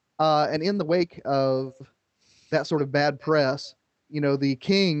 And in the wake of that sort of bad press, you know, the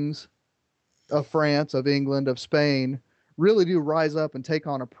kings of France, of England, of Spain really do rise up and take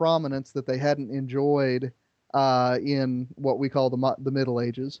on a prominence that they hadn't enjoyed in what we call the Middle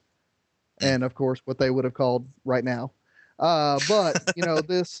Ages. And of course, what they would have called right now. But, you know,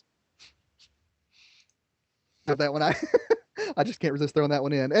 this, that one, I just can't resist throwing that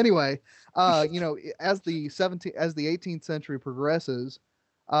one in. Anyway, you know, as the 18th century progresses,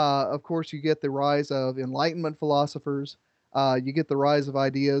 of course, you get the rise of Enlightenment philosophers. You get the rise of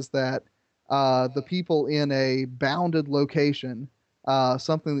ideas that the people in a bounded location,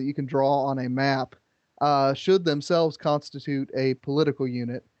 something that you can draw on a map, should themselves constitute a political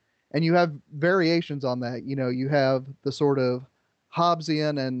unit. And you have variations on that. You know, you have the sort of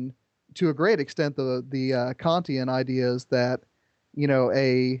Hobbesian and to a great extent the Kantian ideas that, you know,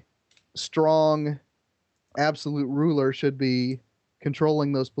 a strong absolute ruler should be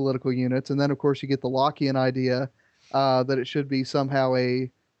controlling those political units. And then, of course, you get the Lockean idea that it should be somehow a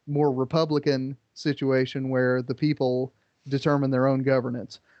more Republican situation where the people determine their own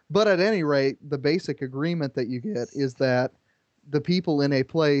governance. But at any rate, the basic agreement that you get is that the people in a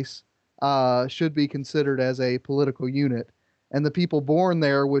place should be considered as a political unit. And the people born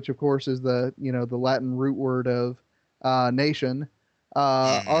there, which of course is the Latin root word of nation,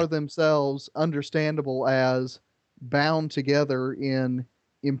 are themselves understandable as bound together in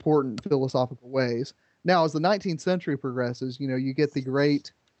important philosophical ways. Now, as the 19th century progresses, you know, you get the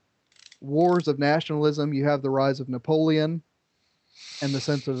great wars of nationalism. You have the rise of Napoleon, and the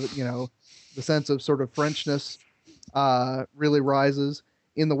sense of sort of Frenchness really rises.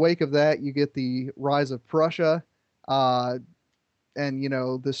 In the wake of that, you get the rise of Prussia, and, you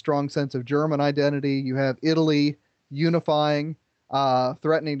know, the strong sense of German identity. You have Italy unifying,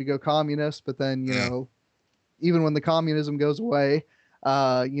 threatening to go communist, but then, you know, even when the communism goes away,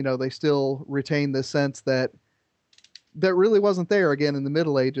 you know, they still retain this sense that really wasn't there again in the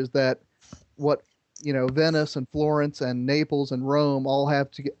Middle Ages, that what, you know, Venice and Florence and Naples and Rome all have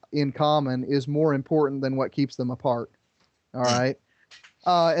in common is more important than what keeps them apart. All right.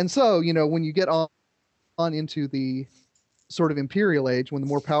 And so, you know, when you get on into the sort of imperial age, when the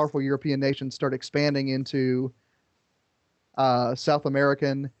more powerful European nations start expanding into South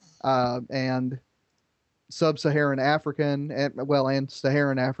American and Sub-Saharan African, and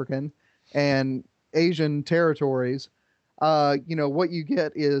Saharan African and Asian territories, what you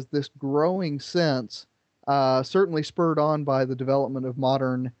get is this growing sense, certainly spurred on by the development of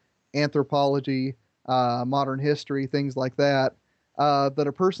modern anthropology, modern history, things like that, that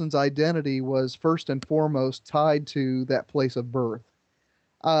a person's identity was first and foremost tied to that place of birth.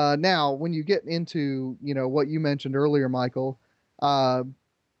 Now, when you get into, what you mentioned earlier, Michael, the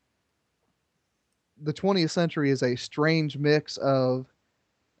 20th century is a strange mix of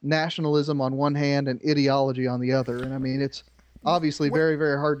nationalism on one hand and ideology on the other. And I mean, it's obviously very,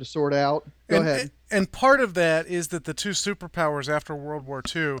 very hard to sort out. Go ahead. And part of that is that the two superpowers after World War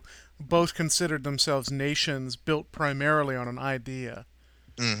II both considered themselves nations built primarily on an idea.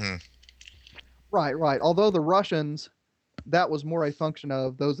 Mm-hmm. Right. Although the Russians, that was more a function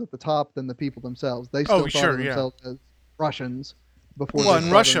of those at the top than the people themselves. They still thought of themselves as Russians before. Well,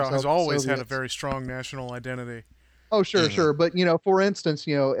 and Russia has always had a very strong national identity. Oh, sure. But, for instance,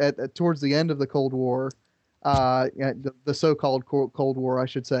 at towards the end of the Cold War, the so-called Cold War, I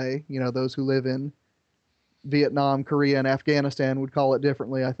should say, those who live in Vietnam, Korea, and Afghanistan would call it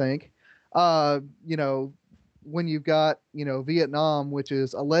differently, I think. When you've got, Vietnam, which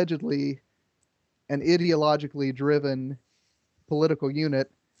is allegedly an ideologically driven political unit,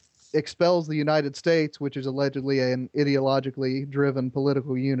 expels the United States, which is allegedly an ideologically driven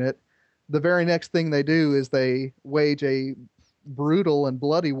political unit, the very next thing they do is they wage a brutal and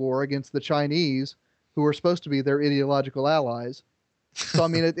bloody war against the Chinese, who are supposed to be their ideological allies. So, I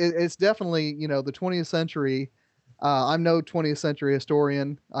mean, it's definitely, the 20th century. I'm no 20th century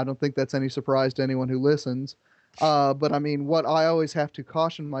historian. I don't think that's any surprise to anyone who listens. But I mean, what I always have to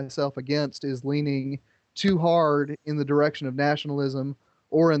caution myself against is leaning too hard in the direction of nationalism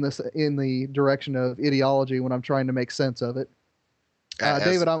or in the direction of ideology when I'm trying to make sense of it.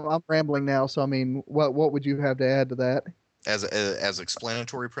 David, I'm rambling now, so I mean, what would you have to add to that? As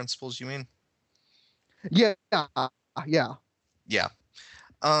explanatory principles, you mean? Yeah. I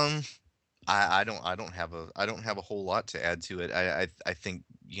don't have a whole lot to add to it. I think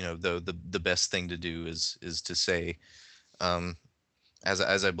the best thing to do is to say,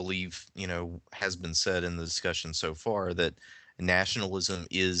 as I believe has been said in the discussion so far, that nationalism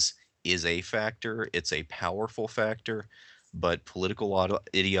is a factor. It's a powerful factor, but political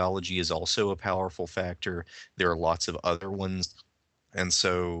ideology is also a powerful factor. There are lots of other ones, and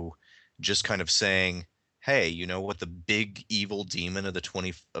so just kind of saying, hey, you know what the big evil demon of the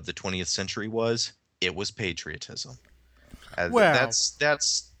 20th century was? It was patriotism. Well,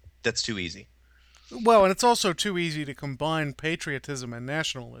 that's too easy. Well, and it's also too easy to combine patriotism and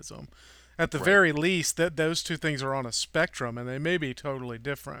nationalism. At the very least, that those two things are on a spectrum, and they may be totally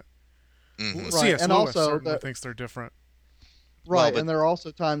different. Mm-hmm. C.S. And Lewis also certainly thinks they're different. Right, and there are also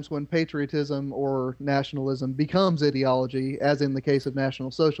times when patriotism or nationalism becomes ideology, as in the case of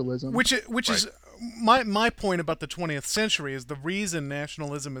National Socialism. Which is my point about the 20th century is the reason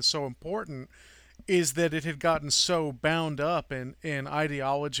nationalism is so important is that it had gotten so bound up in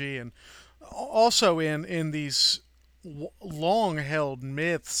ideology and also in these long-held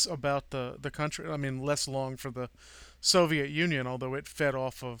myths about the country. I mean, less long for the Soviet Union, although it fed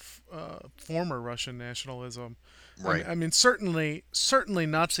off of former Russian nationalism. Right. I mean, certainly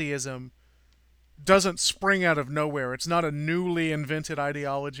Nazism doesn't spring out of nowhere. It's not a newly invented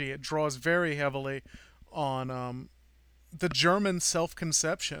ideology. It draws very heavily on the German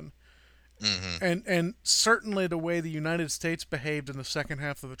self-conception. Mm-hmm. And certainly the way the United States behaved in the second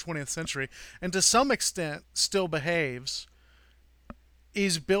half of the 20th century, and to some extent still behaves,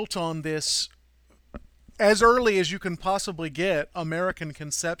 is built on this, as early as you can possibly get, American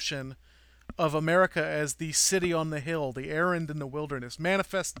conception of America as the city on the hill, the errand in the wilderness,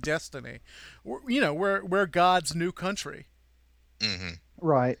 manifest destiny. We're God's new country. Mm-hmm.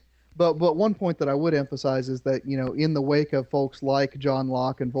 Right. But one point that I would emphasize is that, in the wake of folks like John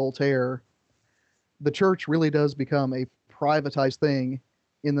Locke and Voltaire, the church really does become a privatized thing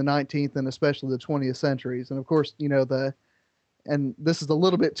in the 19th and especially the 20th centuries. And of course, and this is a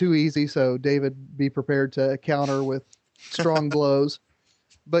little bit too easy, so David, be prepared to counter with strong blows.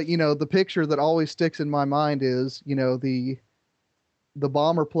 But, the picture that always sticks in my mind is, the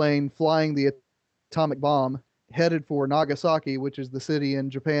bomber plane flying the atomic bomb headed for Nagasaki, which is the city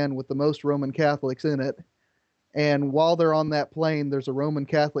in Japan with the most Roman Catholics in it. And while they're on that plane, there's a Roman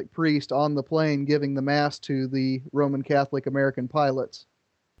Catholic priest on the plane giving the mass to the Roman Catholic American pilots.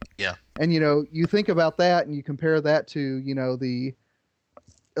 Yeah. And, you think about that and you compare that to,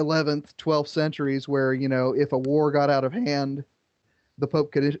 11th, 12th centuries where, if a war got out of hand, the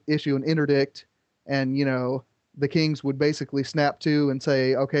Pope could issue an interdict and, the kings would basically snap to and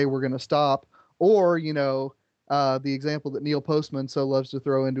say, okay, we're going to stop. Or, the example that Neil Postman so loves to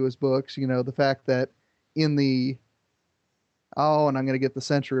throw into his books, the fact that in the, and I'm going to get the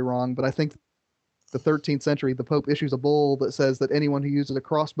century wrong, but I think the 13th century, the Pope issues a bull that says that anyone who uses a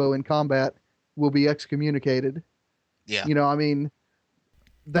crossbow in combat will be excommunicated. Yeah.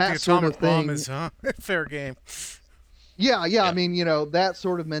 That sort of thing. Bomb is fair game. Yeah. I mean, that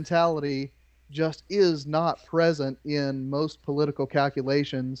sort of mentality just is not present in most political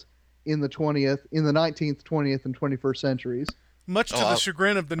calculations in the 19th, 20th, and 21st centuries. Much to the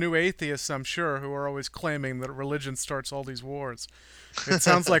chagrin of the new atheists, I'm sure, who are always claiming that religion starts all these wars. It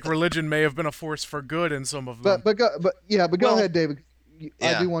sounds like religion may have been a force for good in some of them. But go ahead, David.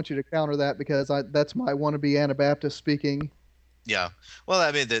 I do want you to counter that because that's my wannabe Anabaptist speaking. Yeah. Well,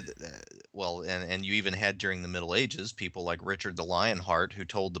 I mean, and you even had during the Middle Ages people like Richard the Lionheart who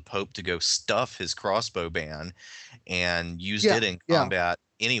told the Pope to go stuff his crossbow band and used it in combat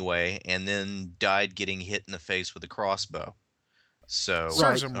anyway, and then died getting hit in the face with a crossbow. So,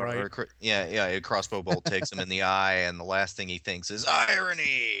 serves him right. A crossbow bolt takes him in the eye, and the last thing he thinks is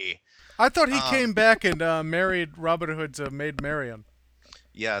irony. I thought he came back and married Robin Hood's Maid Marian.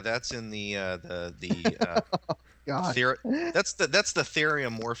 Yeah, that's in the God. That's the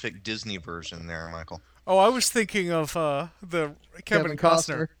theriomorphic Disney version there, Michael. Oh, I was thinking of the Kevin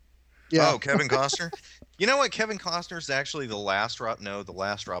Costner. Yeah. Oh, Kevin Costner. You know what? Kevin Costner's actually the last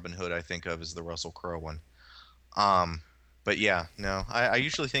Robin Hood I think of is the Russell Crowe one. But yeah, no, I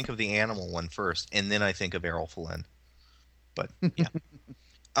usually think of the animal one first, and then I think of Errol Flynn. But yeah,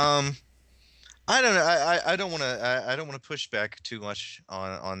 I don't know. I don't want to push back too much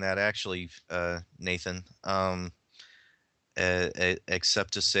on that actually, Nathan.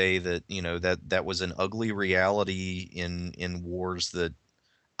 Except to say that that was an ugly reality in wars that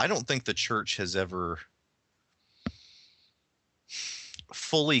I don't think the church has ever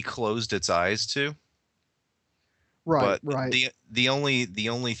fully closed its eyes to. Right. The only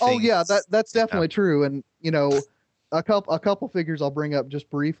thing. Oh yeah, that's definitely true. And a couple figures I'll bring up just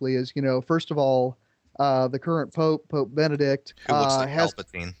briefly is first of all, the current Pope Benedict, who looks like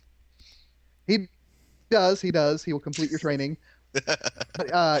Palpatine. He does. He will complete your training.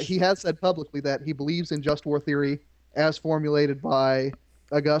 He has said publicly that he believes in just war theory as formulated by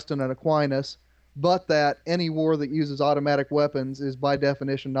Augustine and Aquinas, but that any war that uses automatic weapons is by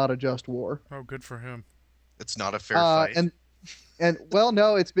definition not a just war. Oh, good for him. It's not a fair fight. And well,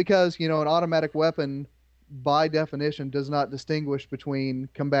 no, it's because an automatic weapon by definition does not distinguish between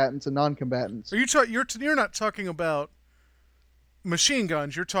combatants and non-combatants. Are you're not talking about machine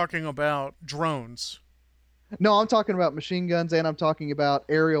guns, you're talking about drones. No, I'm talking about machine guns, and I'm talking about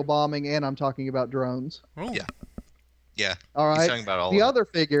aerial bombing, and I'm talking about drones. Oh. Yeah. All right. He's talking about all the of other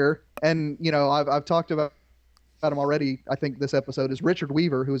figure, and I've talked about him already. I think this episode is Richard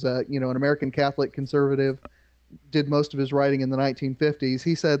Weaver, who's an American Catholic conservative, did most of his writing in the 1950s.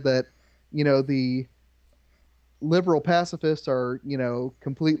 He said that the liberal pacifists are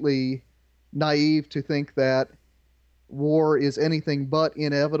completely naive to think that war is anything but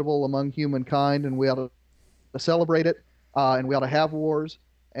inevitable among humankind, and we ought to celebrate it, and we ought to have wars,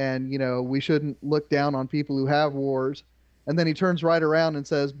 and we shouldn't look down on people who have wars. And then he turns right around and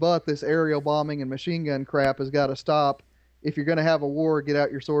says, but this aerial bombing and machine gun crap has got to stop. If you're going to have a war, get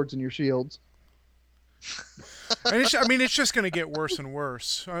out your swords and your shields. It's just going to get worse and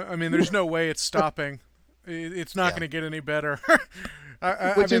worse. There's no way it's stopping. It's not going to get any better.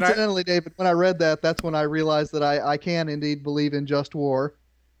 Incidentally, David, when I read that, that's when I realized that I can indeed believe in just war,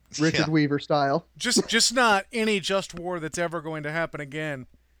 Richard Weaver style. Just not any just war that's ever going to happen again.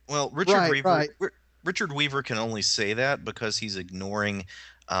 Well, Richard Weaver can only say that because he's ignoring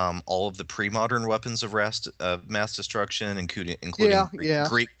all of the pre-modern weapons of mass destruction, including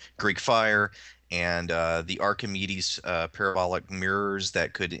Greek fire and the Archimedes parabolic mirrors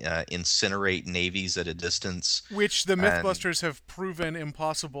that could incinerate navies at a distance. Which the Mythbusters have proven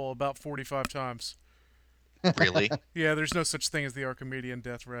impossible about 45 times. Really? Yeah, there's no such thing as the Archimedean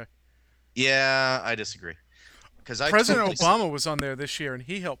death ray. Yeah, I disagree. President Obama was on there this year, and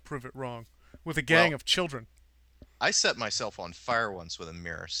he helped prove it wrong with a gang of children. I set myself on fire once with a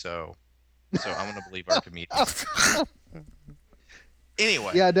mirror, so I'm going to believe Archimedes.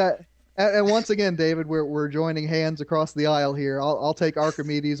 Anyway. Yeah, and once again, David, we're joining hands across the aisle here. I'll take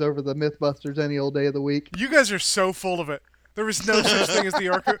Archimedes over the Mythbusters any old day of the week. You guys are so full of it. There is no such thing as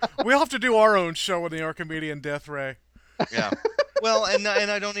the We'll have to do our own show on the Archimedean death ray. Yeah. Well, and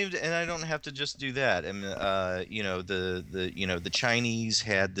I don't even I don't have to just do that. And the Chinese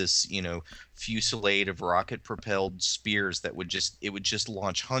had this fusillade of rocket propelled spears that would just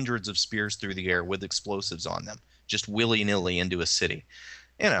launch hundreds of spears through the air with explosives on them, just willy nilly into a city.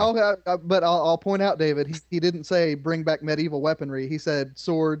 Oh, but I'll point out, David, he didn't say bring back medieval weaponry. He said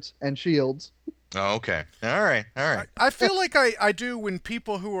swords and shields. Oh, okay. All right. I feel like I do when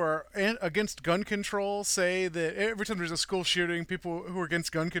people who are against gun control say that every time there's a school shooting, people who are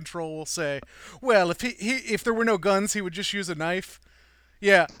against gun control will say, well, if there were no guns, he would just use a knife.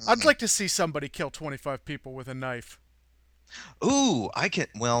 Yeah, I'd like to see somebody kill 25 people with a knife. Ooh,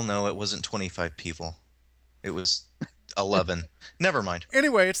 well, no, it wasn't 25 people. It was 11. Never mind.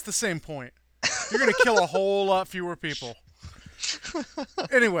 Anyway, it's the same point. You're going to kill a whole lot fewer people.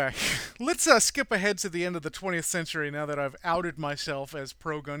 Anyway, let's skip ahead to the end of the 20th century now that I've outed myself as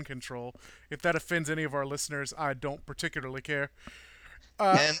pro-gun control. If that offends any of our listeners, I don't particularly care.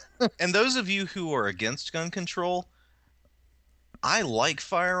 And those of you who are against gun control, I like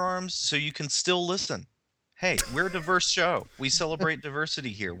firearms, so you can still listen. Hey, we're a diverse show. We celebrate diversity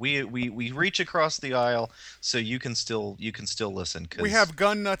here. We reach across the aisle, so you can still listen. We have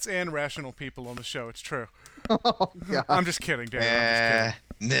gun nuts and rational people on the show. It's true. Oh, God. I'm just kidding, David.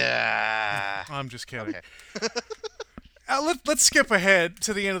 Nah. I'm just kidding. Okay. Let's skip ahead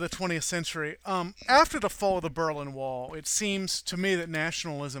to the end of the 20th century. After the fall of the Berlin Wall, it seems to me that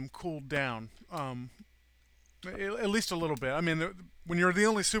nationalism cooled down, at least a little bit. I mean, when you're the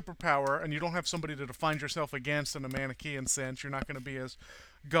only superpower and you don't have somebody to define yourself against in a Manichaean sense, you're not going to be as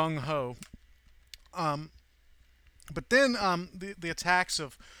gung-ho. But then the attacks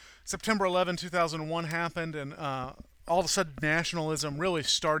of September 11, 2001 happened, and all of a sudden nationalism really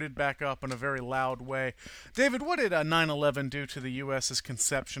started back up in a very loud way. David, what did 9/11 do to the U.S.'s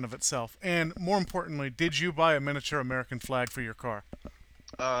conception of itself? And more importantly, did you buy a miniature American flag for your car?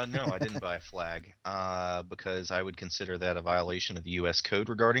 No, I didn't buy a flag because I would consider that a violation of the U.S. Code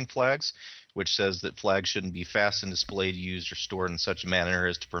regarding flags, which says that flags shouldn't be fastened, displayed, used, or stored in such a manner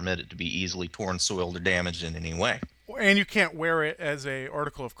as to permit it to be easily torn, soiled, or damaged in any way. And you can't wear it as a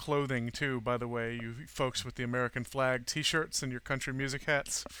article of clothing, too, by the way, you folks with the American flag T-shirts and your country music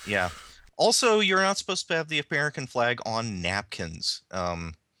hats. Yeah. Also, you're not supposed to have the American flag on napkins.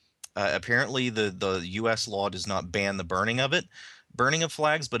 Apparently, the U.S. law does not ban the burning of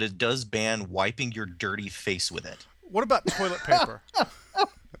flags, but it does ban wiping your dirty face with it. What about toilet paper?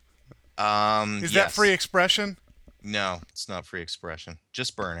 Is that free expression? No, it's not free expression.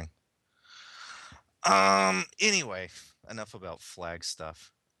 Just burning. Anyway, enough about flag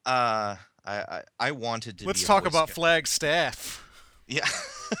stuff. I wanted to. Let's talk about flag staff. Yeah.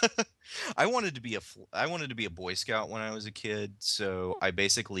 I wanted to be a Boy Scout when I was a kid, so I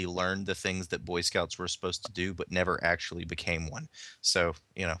basically learned the things that Boy Scouts were supposed to do, but never actually became one. So,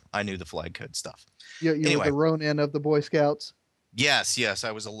 I knew the flag code stuff. You anyway, were the Ronin of the Boy Scouts? Yes,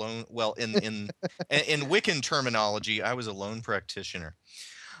 I was a lone. Well, in Wiccan terminology, I was a lone practitioner.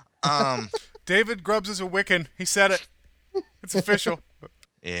 David Grubbs is a Wiccan. He said it. It's official.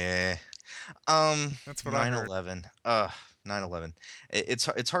 Yeah. That's what 9/11. 9/11.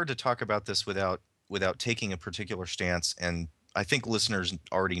 It's hard to talk about this without taking a particular stance, and I think listeners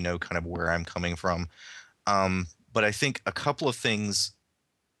already know kind of where I'm coming from. But I think a couple of things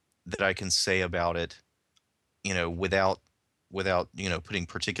that I can say about it, without putting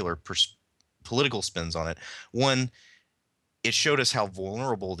particular political spins on it. One, it showed us how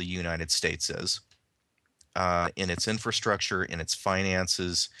vulnerable the United States is in its infrastructure, in its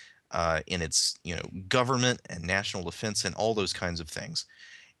finances, in its government and national defense and all those kinds of things.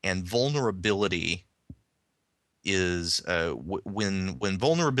 And vulnerability is when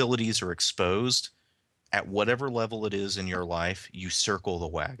vulnerabilities are exposed at whatever level it is in your life, you circle the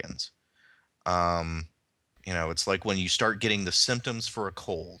wagons. It's like when you start getting the symptoms for a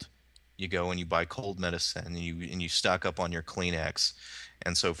cold, you go and you buy cold medicine and you stock up on your Kleenex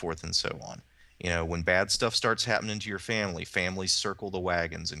and so forth and so on. When bad stuff starts happening to your family, families circle the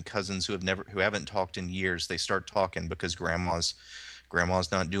wagons, and cousins who haven't talked in years, they start talking because grandma's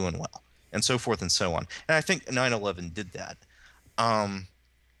not doing well, and so forth and so on. And I think 9/11 did that.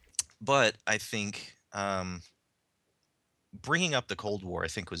 But I think bringing up the Cold War, I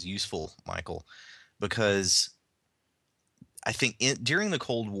think, was useful, Michael, because I think during the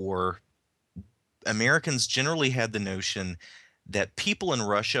Cold War, Americans generally had the notion that people in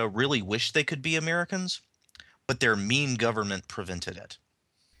Russia really wished they could be Americans, but their mean government prevented it.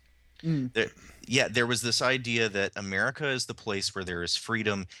 There was this idea that America is the place where there is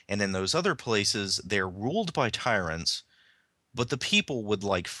freedom, and in those other places, they're ruled by tyrants, but the people would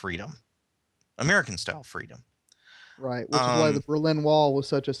like freedom, American-style freedom. Right, which is why the Berlin Wall was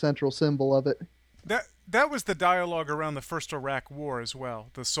such a central symbol of it. That was the dialogue around the first Iraq War as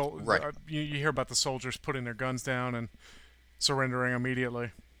well. Right. You hear about the soldiers putting their guns down and surrendering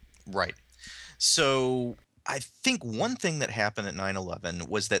immediately. Right. So I think one thing that happened at 9/11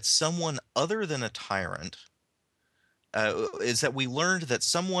 was that someone other than a tyrant, is that we learned that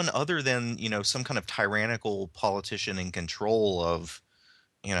someone other than, some kind of tyrannical politician in control of,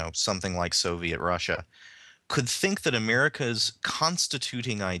 something like Soviet Russia, could think that America's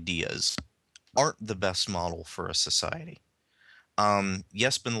constituting ideas aren't the best model for a society.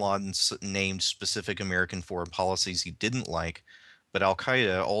 Yes, bin Laden named specific American foreign policies he didn't like, but Al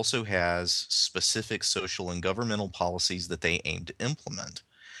Qaeda also has specific social and governmental policies that they aim to implement.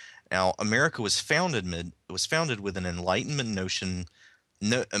 Now, America was founded with an Enlightenment notion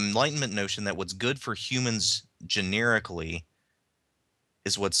that what's good for humans generically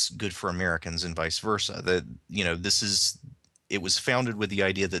is what's good for Americans, and vice versa. That it was founded with the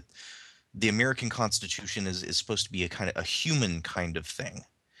idea that the American Constitution is supposed to be a human kind of thing.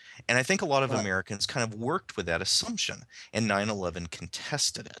 And I think a lot of Americans kind of worked with that assumption, and 9/11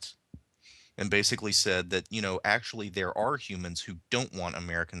 contested it and basically said that, actually there are humans who don't want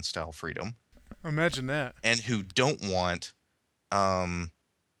American style freedom. Imagine that. And who don't want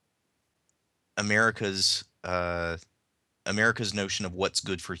America's notion of what's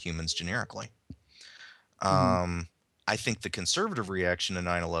good for humans generically. I think the conservative reaction to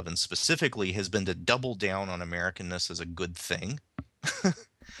 9/11 specifically has been to double down on Americanness as a good thing.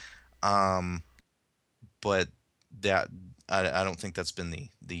 But that I don't think that's been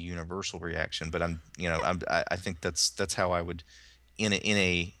the universal reaction. But I think that's how I would in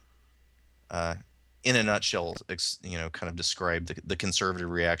a nutshell, kind of describe the conservative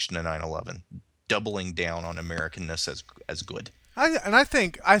reaction to 9/11, doubling down on Americanness as good. I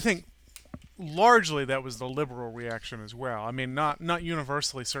think largely that was the liberal reaction as well. I mean, not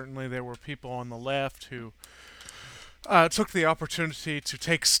universally. Certainly, there were people on the left who took the opportunity to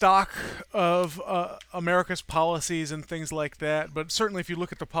take stock of America's policies and things like that. But certainly, if you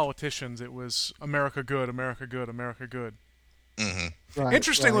look at the politicians, it was America good, America good, America good. Mm-hmm. Right,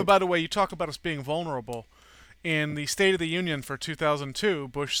 Interestingly, by the way, you talk about us being vulnerable. In the State of the Union for 2002,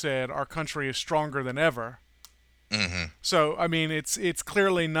 Bush said, "Our country is stronger than ever." Mm-hmm. So, I mean, it's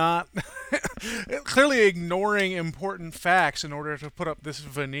clearly not clearly ignoring important facts in order to put up this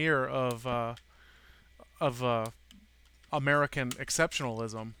veneer of American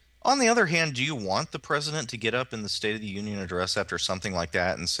exceptionalism. On the other hand, do you want the president to get up in the State of the Union address after something like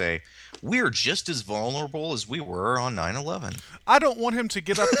that and say, "We're just as vulnerable as we were on 9/11"? I don't want him to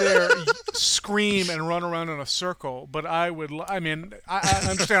get up there, scream, and run around in a circle. But I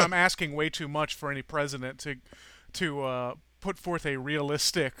understand I'm asking way too much for any president to put forth a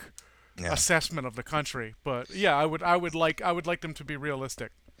realistic assessment of the country. But yeah, I would like them to be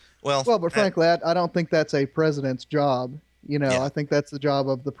realistic. Well, but frankly, I don't think that's a president's job. I think that's the job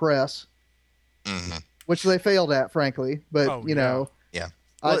of the press, which they failed at, frankly. But yeah.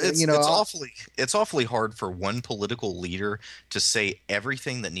 Well, it's awfully hard for one political leader to say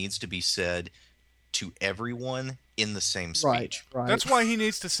everything that needs to be said to everyone in the same speech. Right. That's why he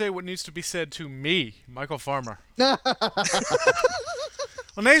needs to say what needs to be said to me, Michial Farmer. Well,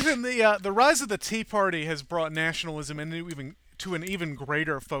 Nathan, the rise of the Tea Party has brought nationalism to an even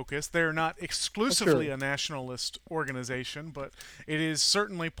greater focus. They're not exclusively a nationalist organization, but it is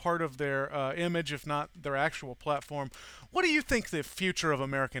certainly part of their image, if not their actual platform. What do you think the future of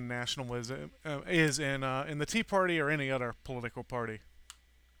American nationalism is in the Tea Party or any other political party?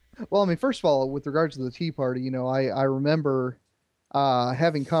 Well, I mean, first of all, with regards to the Tea Party, I remember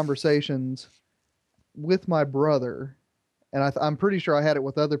having conversations with my brother, and I'm pretty sure I had it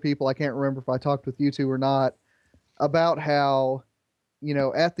with other people. I can't remember if I talked with you two or not, about how,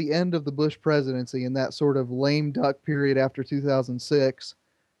 at the end of the Bush presidency, in that sort of lame duck period after 2006,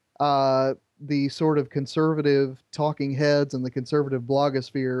 the sort of conservative talking heads and the conservative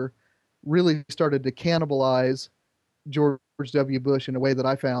blogosphere really started to cannibalize George W. Bush in a way that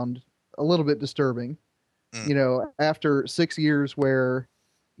I found a little bit disturbing. After 6 years where,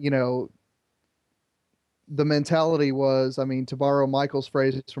 the mentality was, I mean, to borrow Michael's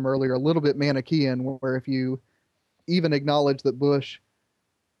phrases from earlier, a little bit Manichaean, where if you even acknowledge that Bush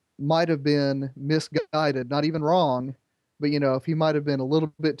might have been misguided, not even wrong, but if he might have been a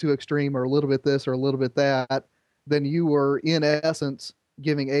little bit too extreme or a little bit this or a little bit that, then you were in essence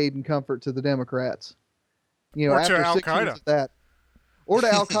giving aid and comfort to the Democrats. Or after to 6 years Al-Qaeda. of that, or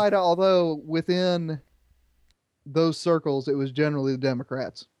to Al Qaeda, although within those circles it was generally the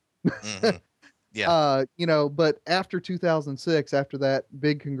Democrats. Mm-hmm. Yeah. But after 2006, after that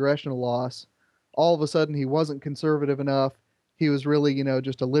big congressional loss, all of a sudden he wasn't conservative enough. He was really,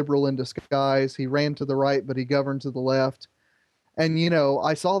 just a liberal in disguise. He ran to the right, but he governed to the left. And,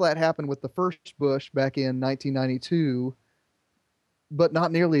 I saw that happen with the first Bush back in 1992, but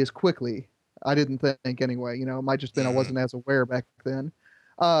not nearly as quickly. I didn't think anyway. It might just been I wasn't as aware back then.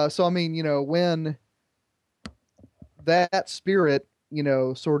 So, I mean, when that spirit,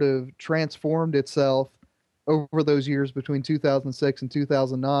 sort of transformed itself over those years between 2006 and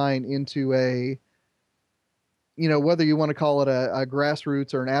 2009 into a, whether you want to call it a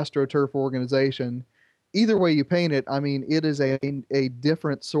grassroots or an astroturf organization, either way you paint it, I mean, it is a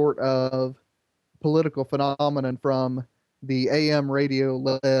different sort of political phenomenon from the AM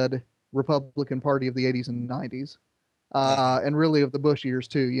radio-led Republican Party of the 80s and 90s, and really of the Bush years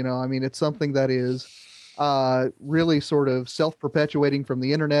too. I mean, it's something that is really sort of self-perpetuating from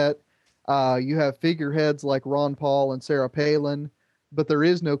the internet. You have figureheads like Ron Paul and Sarah Palin, but there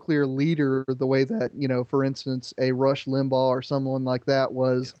is no clear leader the way that, for instance, a Rush Limbaugh or someone like that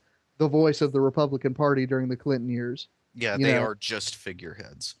was the voice of the Republican Party during the Clinton years. Yeah, they are just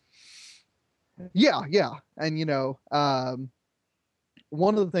figureheads. Yeah, yeah. And,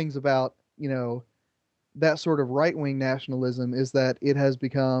 one of the things about, that sort of right-wing nationalism is that it has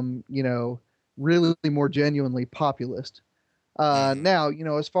become, really more genuinely populist. Now,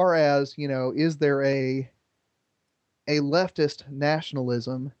 as far as, is there a leftist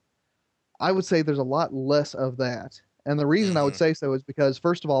nationalism? I would say there's a lot less of that. And the reason I would say so is because,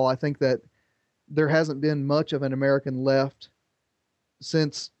 first of all, I think that there hasn't been much of an American left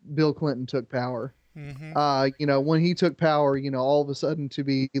since Bill Clinton took power. When he took power, all of a sudden to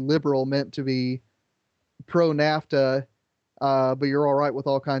be liberal meant to be pro-NAFTA, but you're all right with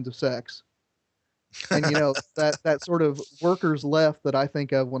all kinds of sex. And, that sort of workers' left that I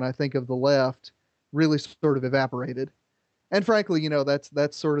think of when I think of the left really sort of evaporated. And frankly,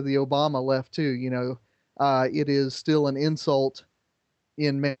 that's sort of the Obama left too. It is still an insult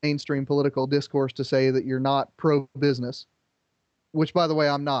in mainstream political discourse to say that you're not pro-business, which, by the way,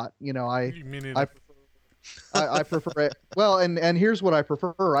 I'm not. I prefer it. Well, and here's what I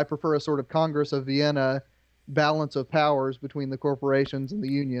prefer. I prefer a sort of Congress of Vienna balance of powers between the corporations and the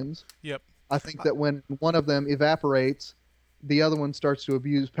unions. Yep. I think that when one of them evaporates, the other one starts to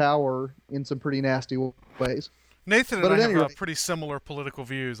abuse power in some pretty nasty ways. Nathan and I have pretty similar political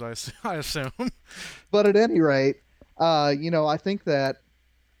views, I assume. But at any rate, I think that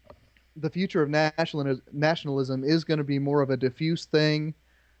the future of nationalism is going to be more of a diffuse thing.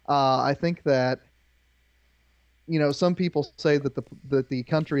 I think that, some people say that the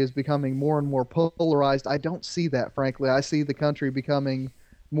country is becoming more and more polarized. I don't see that, frankly. I see the country becoming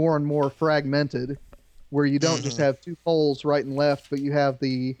more and more fragmented, where you don't just have two poles, right and left, but you have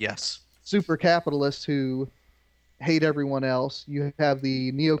the super capitalists who hate everyone else. You have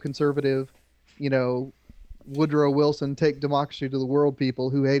the neoconservative, Woodrow Wilson, take democracy to the world people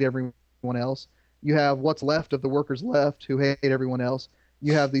who hate everyone else. You have what's left of the workers' left who hate everyone else.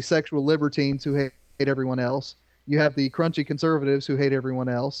 You have the sexual libertines who hate everyone else. You have the crunchy conservatives who hate everyone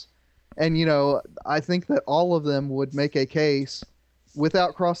else. And, I think that all of them would make a case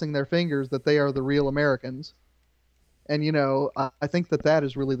without crossing their fingers that they are the real Americans. And, I think that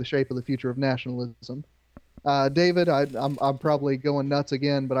is really the shape of the future of nationalism. David, I'm probably going nuts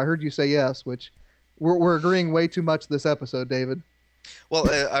again, but I heard you say yes, which we're agreeing way too much this episode, David. Well,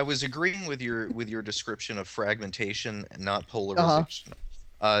 I was agreeing with your description of fragmentation and not polarization.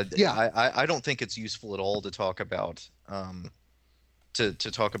 I don't think it's useful at all to talk about to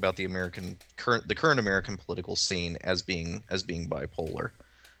talk about the current American political scene as being bipolar.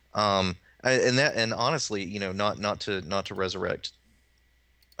 And honestly, not to resurrect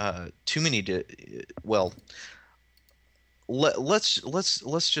too many.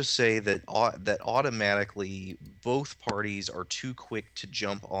 Let's just say that automatically both parties are too quick to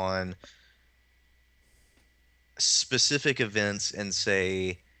jump on specific events and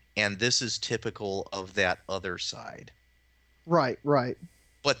say, and this is typical of that other side. Right.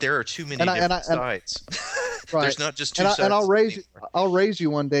 But there are too many different sides. Right. There's not just two sides. And I'll raise you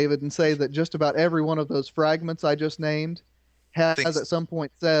one, David, and say that just about every one of those fragments I just named has at some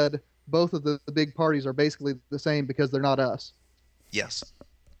point said both of the big parties are basically the same because they're not us. Yes.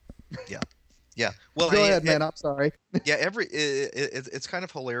 Yeah. Well, go ahead, man. I'm sorry. Yeah. It's kind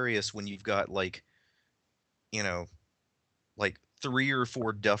of hilarious when you've got like 3 or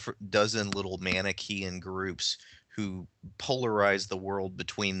 4 dozen little Manichaean groups who polarize the world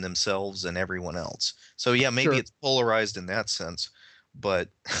between themselves and everyone else. So yeah, maybe it's polarized in that sense, but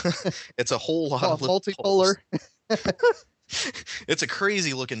it's a whole lot of multipolar. It's a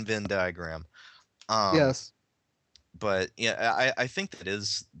crazy looking Venn diagram. Yes. but yeah, I think that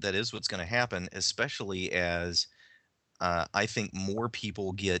is what's going to happen, especially as I think more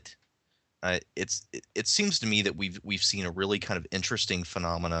people get. It seems to me that we've seen a really kind of interesting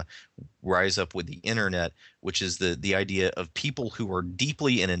phenomena rise up with the internet, which is the idea of people who are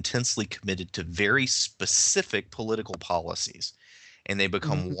deeply and intensely committed to very specific political policies, and they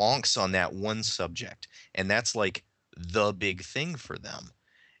become wonks on that one subject, and that's like the big thing for them.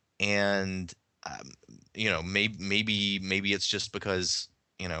 And um, maybe it's just because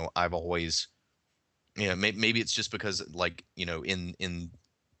I've always maybe it's just because like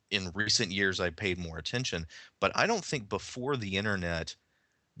in recent years I paid more attention, but I don't think before the internet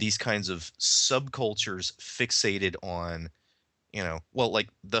these kinds of subcultures fixated on well, like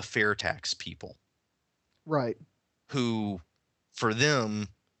the fair tax people, Right. who for them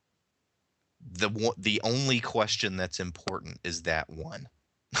the only question that's important is that one.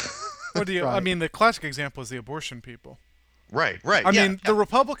 Or I Right. mean, the classic example is the abortion people. Right. I Yeah. mean, the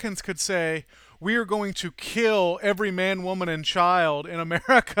Republicans could say, we are going to kill every man, woman, and child in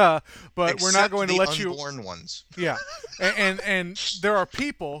America, but we're not Except going to the let you. unborn ones. Yeah, and there are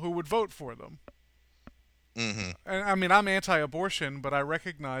people who would vote for them. Mm-hmm. And I mean, I'm anti-abortion, but I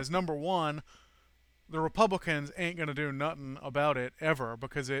recognize, number one, the Republicans ain't going to do nothing about it ever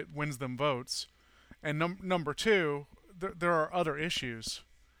because it wins them votes. And number two, there are other issues.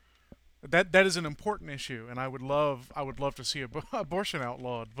 That is an important issue, and I would love to see abortion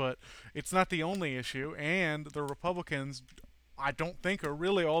outlawed, but it's not the only issue, and the Republicans, I don't think, are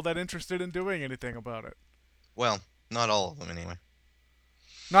really all that interested in doing anything about it. Well, not all of them anyway.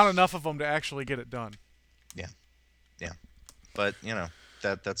 Not enough of them to actually get it done. Yeah. But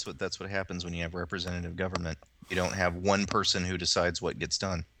that's what happens when you have representative government. You don't have one person who decides what gets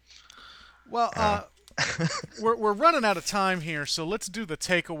done. Well, we're running out of time here, so let's do the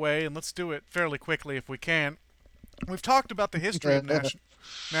takeaway, and let's do it fairly quickly if we can. We've talked about the history of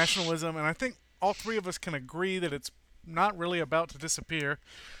nationalism, and I think all three of us can agree that it's not really about to disappear.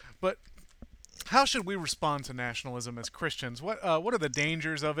 But how should we respond to nationalism as Christians? What are the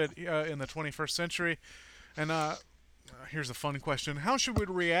dangers of it in the 21st century? And here's a fun question. How should we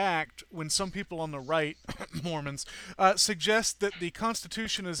react when some people on the right, Mormons, suggest that the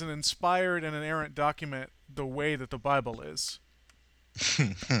Constitution is an inspired and inerrant document the way that the Bible is?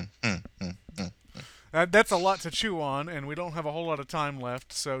 That's a lot to chew on, and we don't have a whole lot of time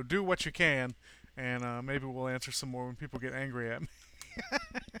left, so do what you can, and maybe we'll answer some more when people get angry at me.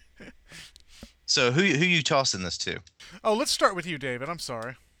 So who you tossing this to? Oh, let's start with you, David. I'm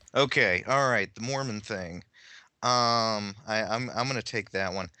sorry. Okay, all right, the Mormon thing. I'm gonna take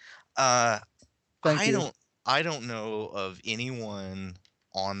that one. Thank you. I don't know of anyone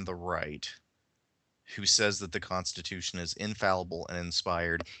on the right who says that the Constitution is infallible and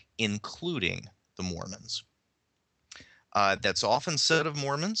inspired, including the Mormons. That's often said of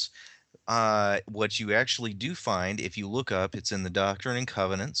Mormons. What you actually do find, if you look up, it's in the Doctrine and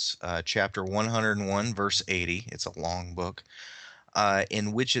Covenants, chapter 101, verse 80. It's a long book.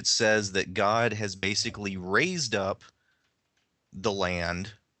 In which it says that God has basically raised up the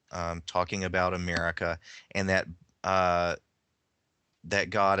land, talking about America, and that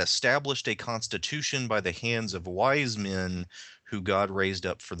God established a constitution by the hands of wise men who God raised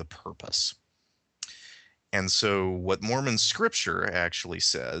up for the purpose. And so what Mormon scripture actually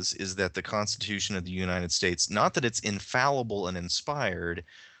says is that the Constitution of the United States, not that it's infallible and inspired,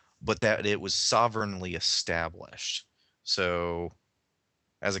 but that it was sovereignly established. So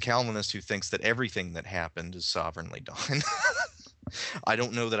as a Calvinist who thinks that everything that happened is sovereignly done, I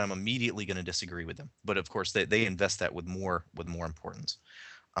don't know that I'm immediately going to disagree with them. But of course, they invest that with more importance.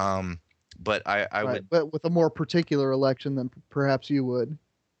 But I would, but with a more particular election than perhaps you would.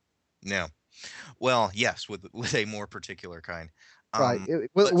 no. Well, yes, with a more particular kind. Right.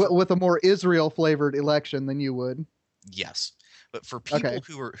 With a more Israel flavored election than you would. Yes. But for people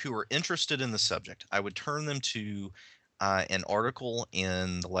who are interested in the subject, I would turn them to an article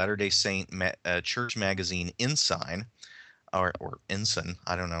in the Latter-day Saint church magazine Ensign, or Ensign,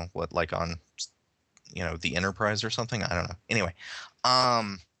 I don't know what, like on the Enterprise or something, I don't know. Anyway,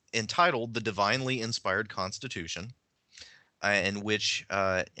 entitled "The Divinely Inspired Constitution," in which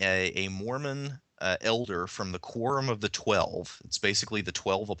a Mormon elder from the Quorum of the 12, it's basically the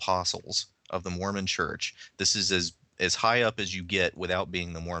 12 apostles of the Mormon Church. This is as high up as you get without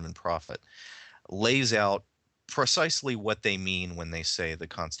being the Mormon prophet, lays out precisely what they mean when they say the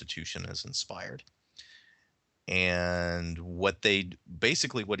Constitution is inspired. And what they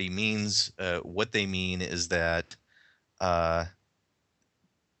mean is that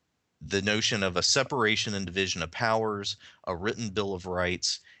the notion of a separation and division of powers, a written Bill of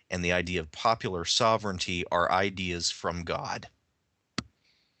Rights, and the idea of popular sovereignty are ideas from God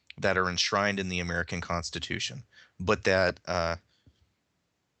that are enshrined in the American Constitution, but that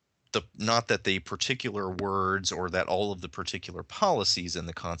not that the particular words or that all of the particular policies in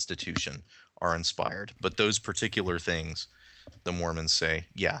the Constitution are inspired, but those particular things, the Mormons say,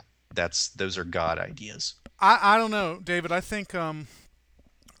 yeah, those are God ideas. I don't know, David. I think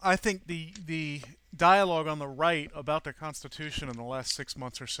the dialogue on the right about the Constitution in the last 6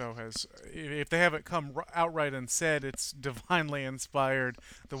 months or so has, if they haven't come outright and said it's divinely inspired,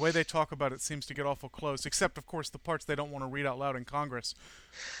 the way they talk about it seems to get awful close, except, of course, the parts they don't want to read out loud in Congress.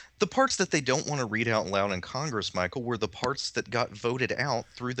 The parts that they don't want to read out loud in Congress, Michael, were the parts that got voted out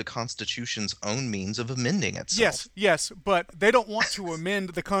through the Constitution's own means of amending itself. Yes, but they don't want to amend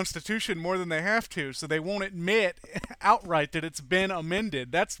the Constitution more than they have to, so they won't admit outright that it's been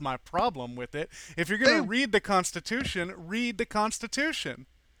amended. That's my problem with it. If you're going to read the Constitution, read the Constitution.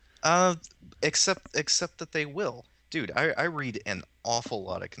 Except that they will. Dude, I read an awful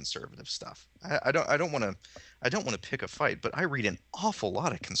lot of conservative stuff. I don't want to pick a fight, but I read an awful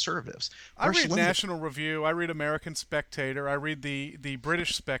lot of conservatives. I read National Review. I read American Spectator. I read the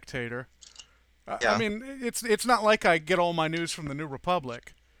British Spectator. Yeah. I mean, it's not like I get all my news from the New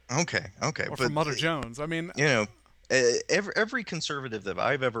Republic. Okay. Or from Mother Jones. I mean, every conservative that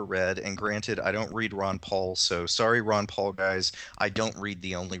I've ever read, and granted, I don't read Ron Paul, so sorry, Ron Paul guys, I don't read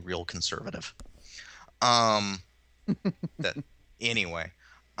the only real conservative. Anyway.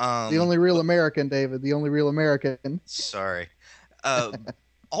 The only real American, David. The only real American. Sorry.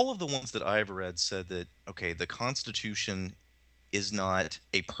 All of the ones that I've read said that, okay, the Constitution is not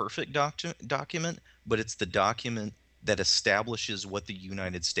a perfect document, but it's the document that establishes what the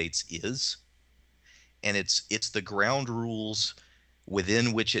United States is. And it's the ground rules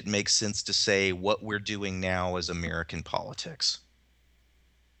within which it makes sense to say what we're doing now as American politics.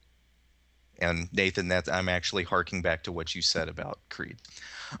 And Nathan, that I'm actually harking back to what you said about Creed.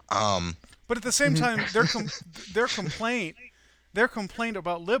 But at the same time, their complaint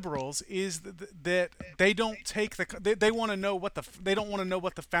about liberals is that they don't take they want to know what they don't want to know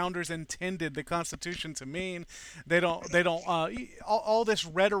what the founders intended the Constitution to mean. They don't all this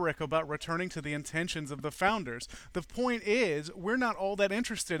rhetoric about returning to the intentions of the founders. The point is, we're not all that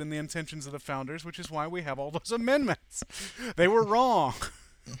interested in the intentions of the founders, which is why we have all those amendments. They were wrong.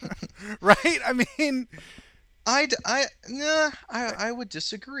 Right? I mean, I would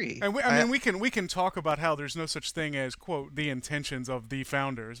disagree. And we can talk about how there's no such thing as, quote, the intentions of the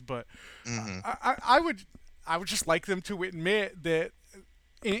founders, but I would just like them to admit that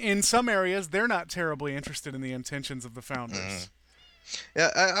in some areas they're not terribly interested in the intentions of the founders. Yeah,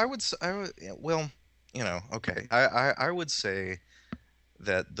 I would. Well, okay. I would say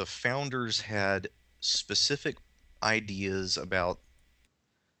that the founders had specific ideas about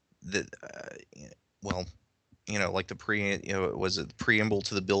the like the preamble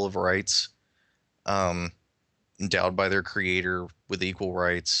to the Bill of Rights, endowed by their creator with equal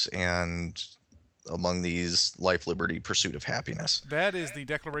rights, and among these, life, liberty, pursuit of happiness. That is the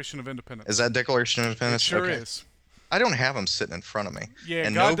Declaration of Independence. Is that Declaration of Independence? It sure is. I don't have them sitting in front of me. Yeah,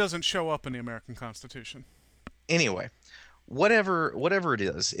 and God doesn't show up in the American Constitution. Anyway, whatever it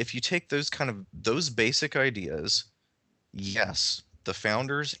is, if you take those basic ideas, yes, the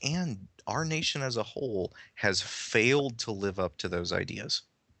founders and our nation as a whole has failed to live up to those ideas.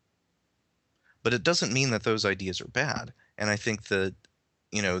 But it doesn't mean that those ideas are bad. And I think that,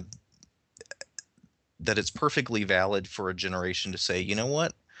 that it's perfectly valid for a generation to say, you know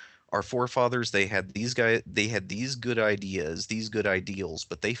what? Our forefathers, they had these good ideas, these good ideals,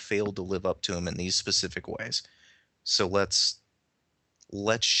 but they failed to live up to them in these specific ways. So let's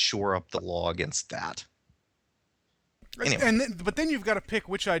shore up the law against that. Anyway. But then you've got to pick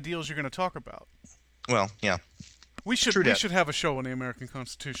which ideals you're going to talk about. Well, yeah. We should have a show on the American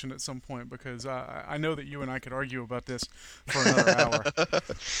Constitution at some point, because I know that you and I could argue about this for another hour.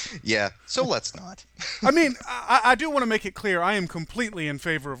 Yeah, so let's not. I mean, I do want to make it clear, I am completely in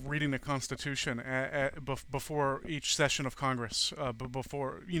favor of reading the Constitution before each session of Congress,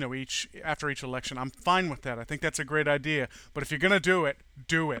 after each election. I'm fine with that. I think that's a great idea. But if you're going to do it,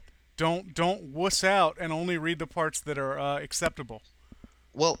 do it. Don't wuss out and only read the parts that are acceptable.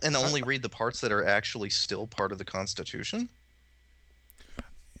 Well, and only read the parts that are actually still part of the Constitution?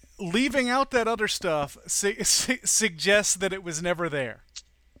 Leaving out that other stuff suggests that it was never there.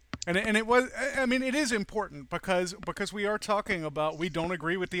 And it was. I mean, it is important because we are talking about, we don't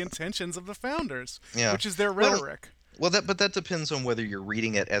agree with the intentions of the founders, which is their rhetoric. But that depends on whether you're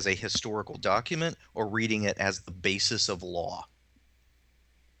reading it as a historical document or reading it as the basis of law.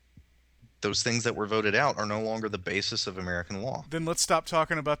 those things that were voted out are no longer the basis of American law. Then let's stop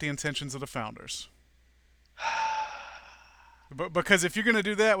talking about the intentions of the founders. But because if you're going to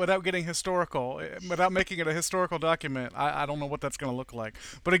do that without getting historical, without making it a historical document, I don't know what that's going to look like.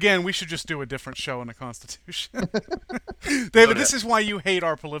 But again, we should just do a different show on the Constitution. David, this is why you hate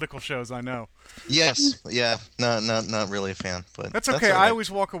our political shows, I know. Yes, yeah, not really a fan, but that's okay. all right. I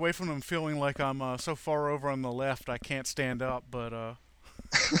always walk away from them feeling like I'm so far over on the left I can't stand up, but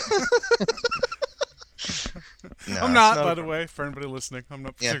No, I'm not, by the way, for anybody listening. I'm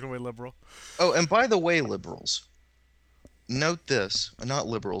not particularly liberal. Oh, and by the way, liberals, note this. Not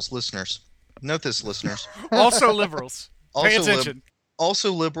liberals, listeners. Note this, listeners. Also liberals. Pay Also attention.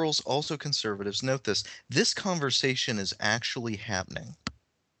 Also liberals, also conservatives. Note this. This conversation is actually happening.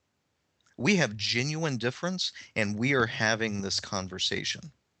 We have genuine difference, and we are having this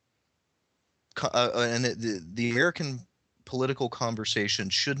conversation. The American political conversation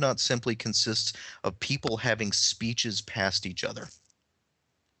should not simply consist of people having speeches past each other.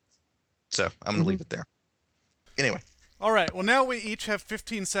 So I'm going to leave it there. Anyway. All right. Well, now we each have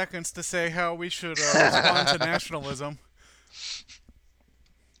 15 seconds to say how we should respond to nationalism.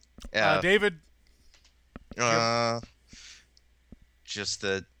 David? Just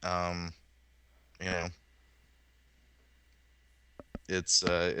that,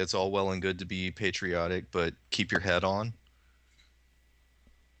 it's all well and good to be patriotic, but keep your head on.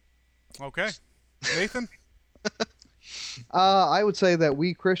 Okay. Nathan? I would say that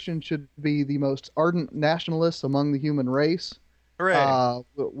we Christians should be the most ardent nationalists among the human race. Hooray.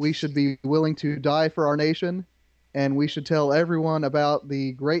 We should be willing to die for our nation, and we should tell everyone about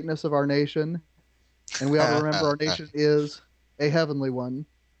the greatness of our nation. And we ought to remember our nation is a heavenly one.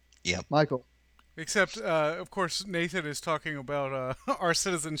 Yep. Michael. Except, of course, Nathan is talking about our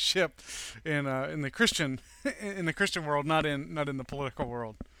citizenship in the Christian world, not in the political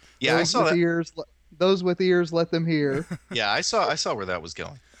world. Yeah, I saw that. Those with ears, let them hear. Yeah, I saw where that was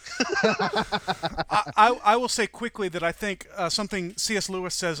going. I will say quickly that I think something C.S.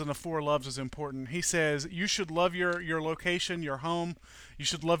 Lewis says in The Four Loves is important. He says you should love your location, your home. You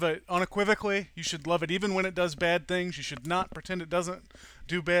should love it unequivocally. You should love it even when it does bad things. You should not pretend it doesn't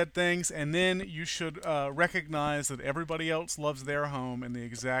do bad things. And then you should recognize that everybody else loves their home in the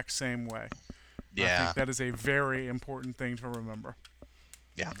exact same way. Yeah. I think that is a very important thing to remember.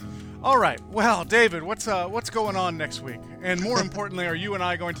 Yeah. All right. Well, David, what's going on next week? And more importantly, are you and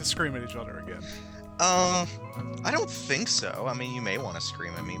I going to scream at each other again? I don't think so. I mean, you may want to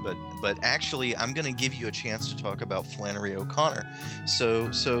scream at me, but actually, I'm going to give you a chance to talk about Flannery O'Connor. So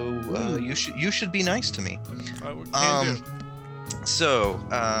you should be nice to me. So,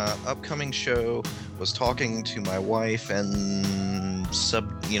 upcoming show was talking to my wife, and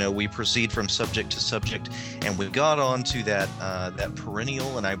we proceed from subject to subject, and we got onto that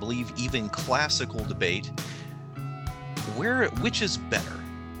perennial and I believe even classical debate: which is better,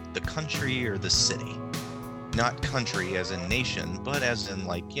 the country or the city? Not country as in nation, but as in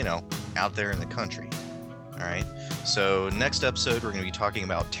out there in the country. All right. So next episode, we're going to be talking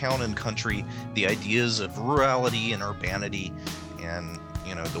about town and country, the ideas of rurality and urbanity, and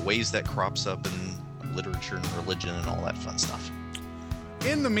the ways that crops up in literature and religion and all that fun stuff.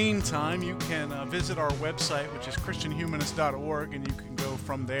 In the meantime, you can visit our website, which is christianhumanist.org, and you can go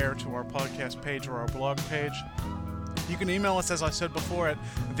from there to our podcast page or our blog page. You can email us, as I said before, at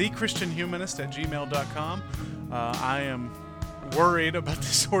thechristianhumanist@gmail.com. I am worried about the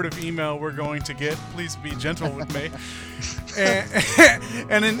sort of email we're going to get. Please be gentle with me.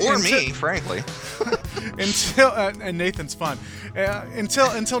 Me, frankly. And Nathan's fun.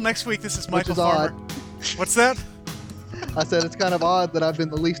 Until next week, this is Michael Farmer. Odd. What's that? I said it's kind of odd that I've been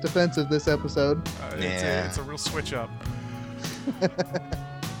the least offensive this episode. It's a real switch up.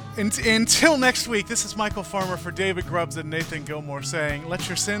 Until next week, this is Michael Farmer for David Grubbs and Nathan Gilmour saying, let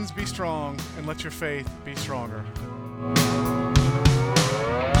your sins be strong and let your faith be stronger.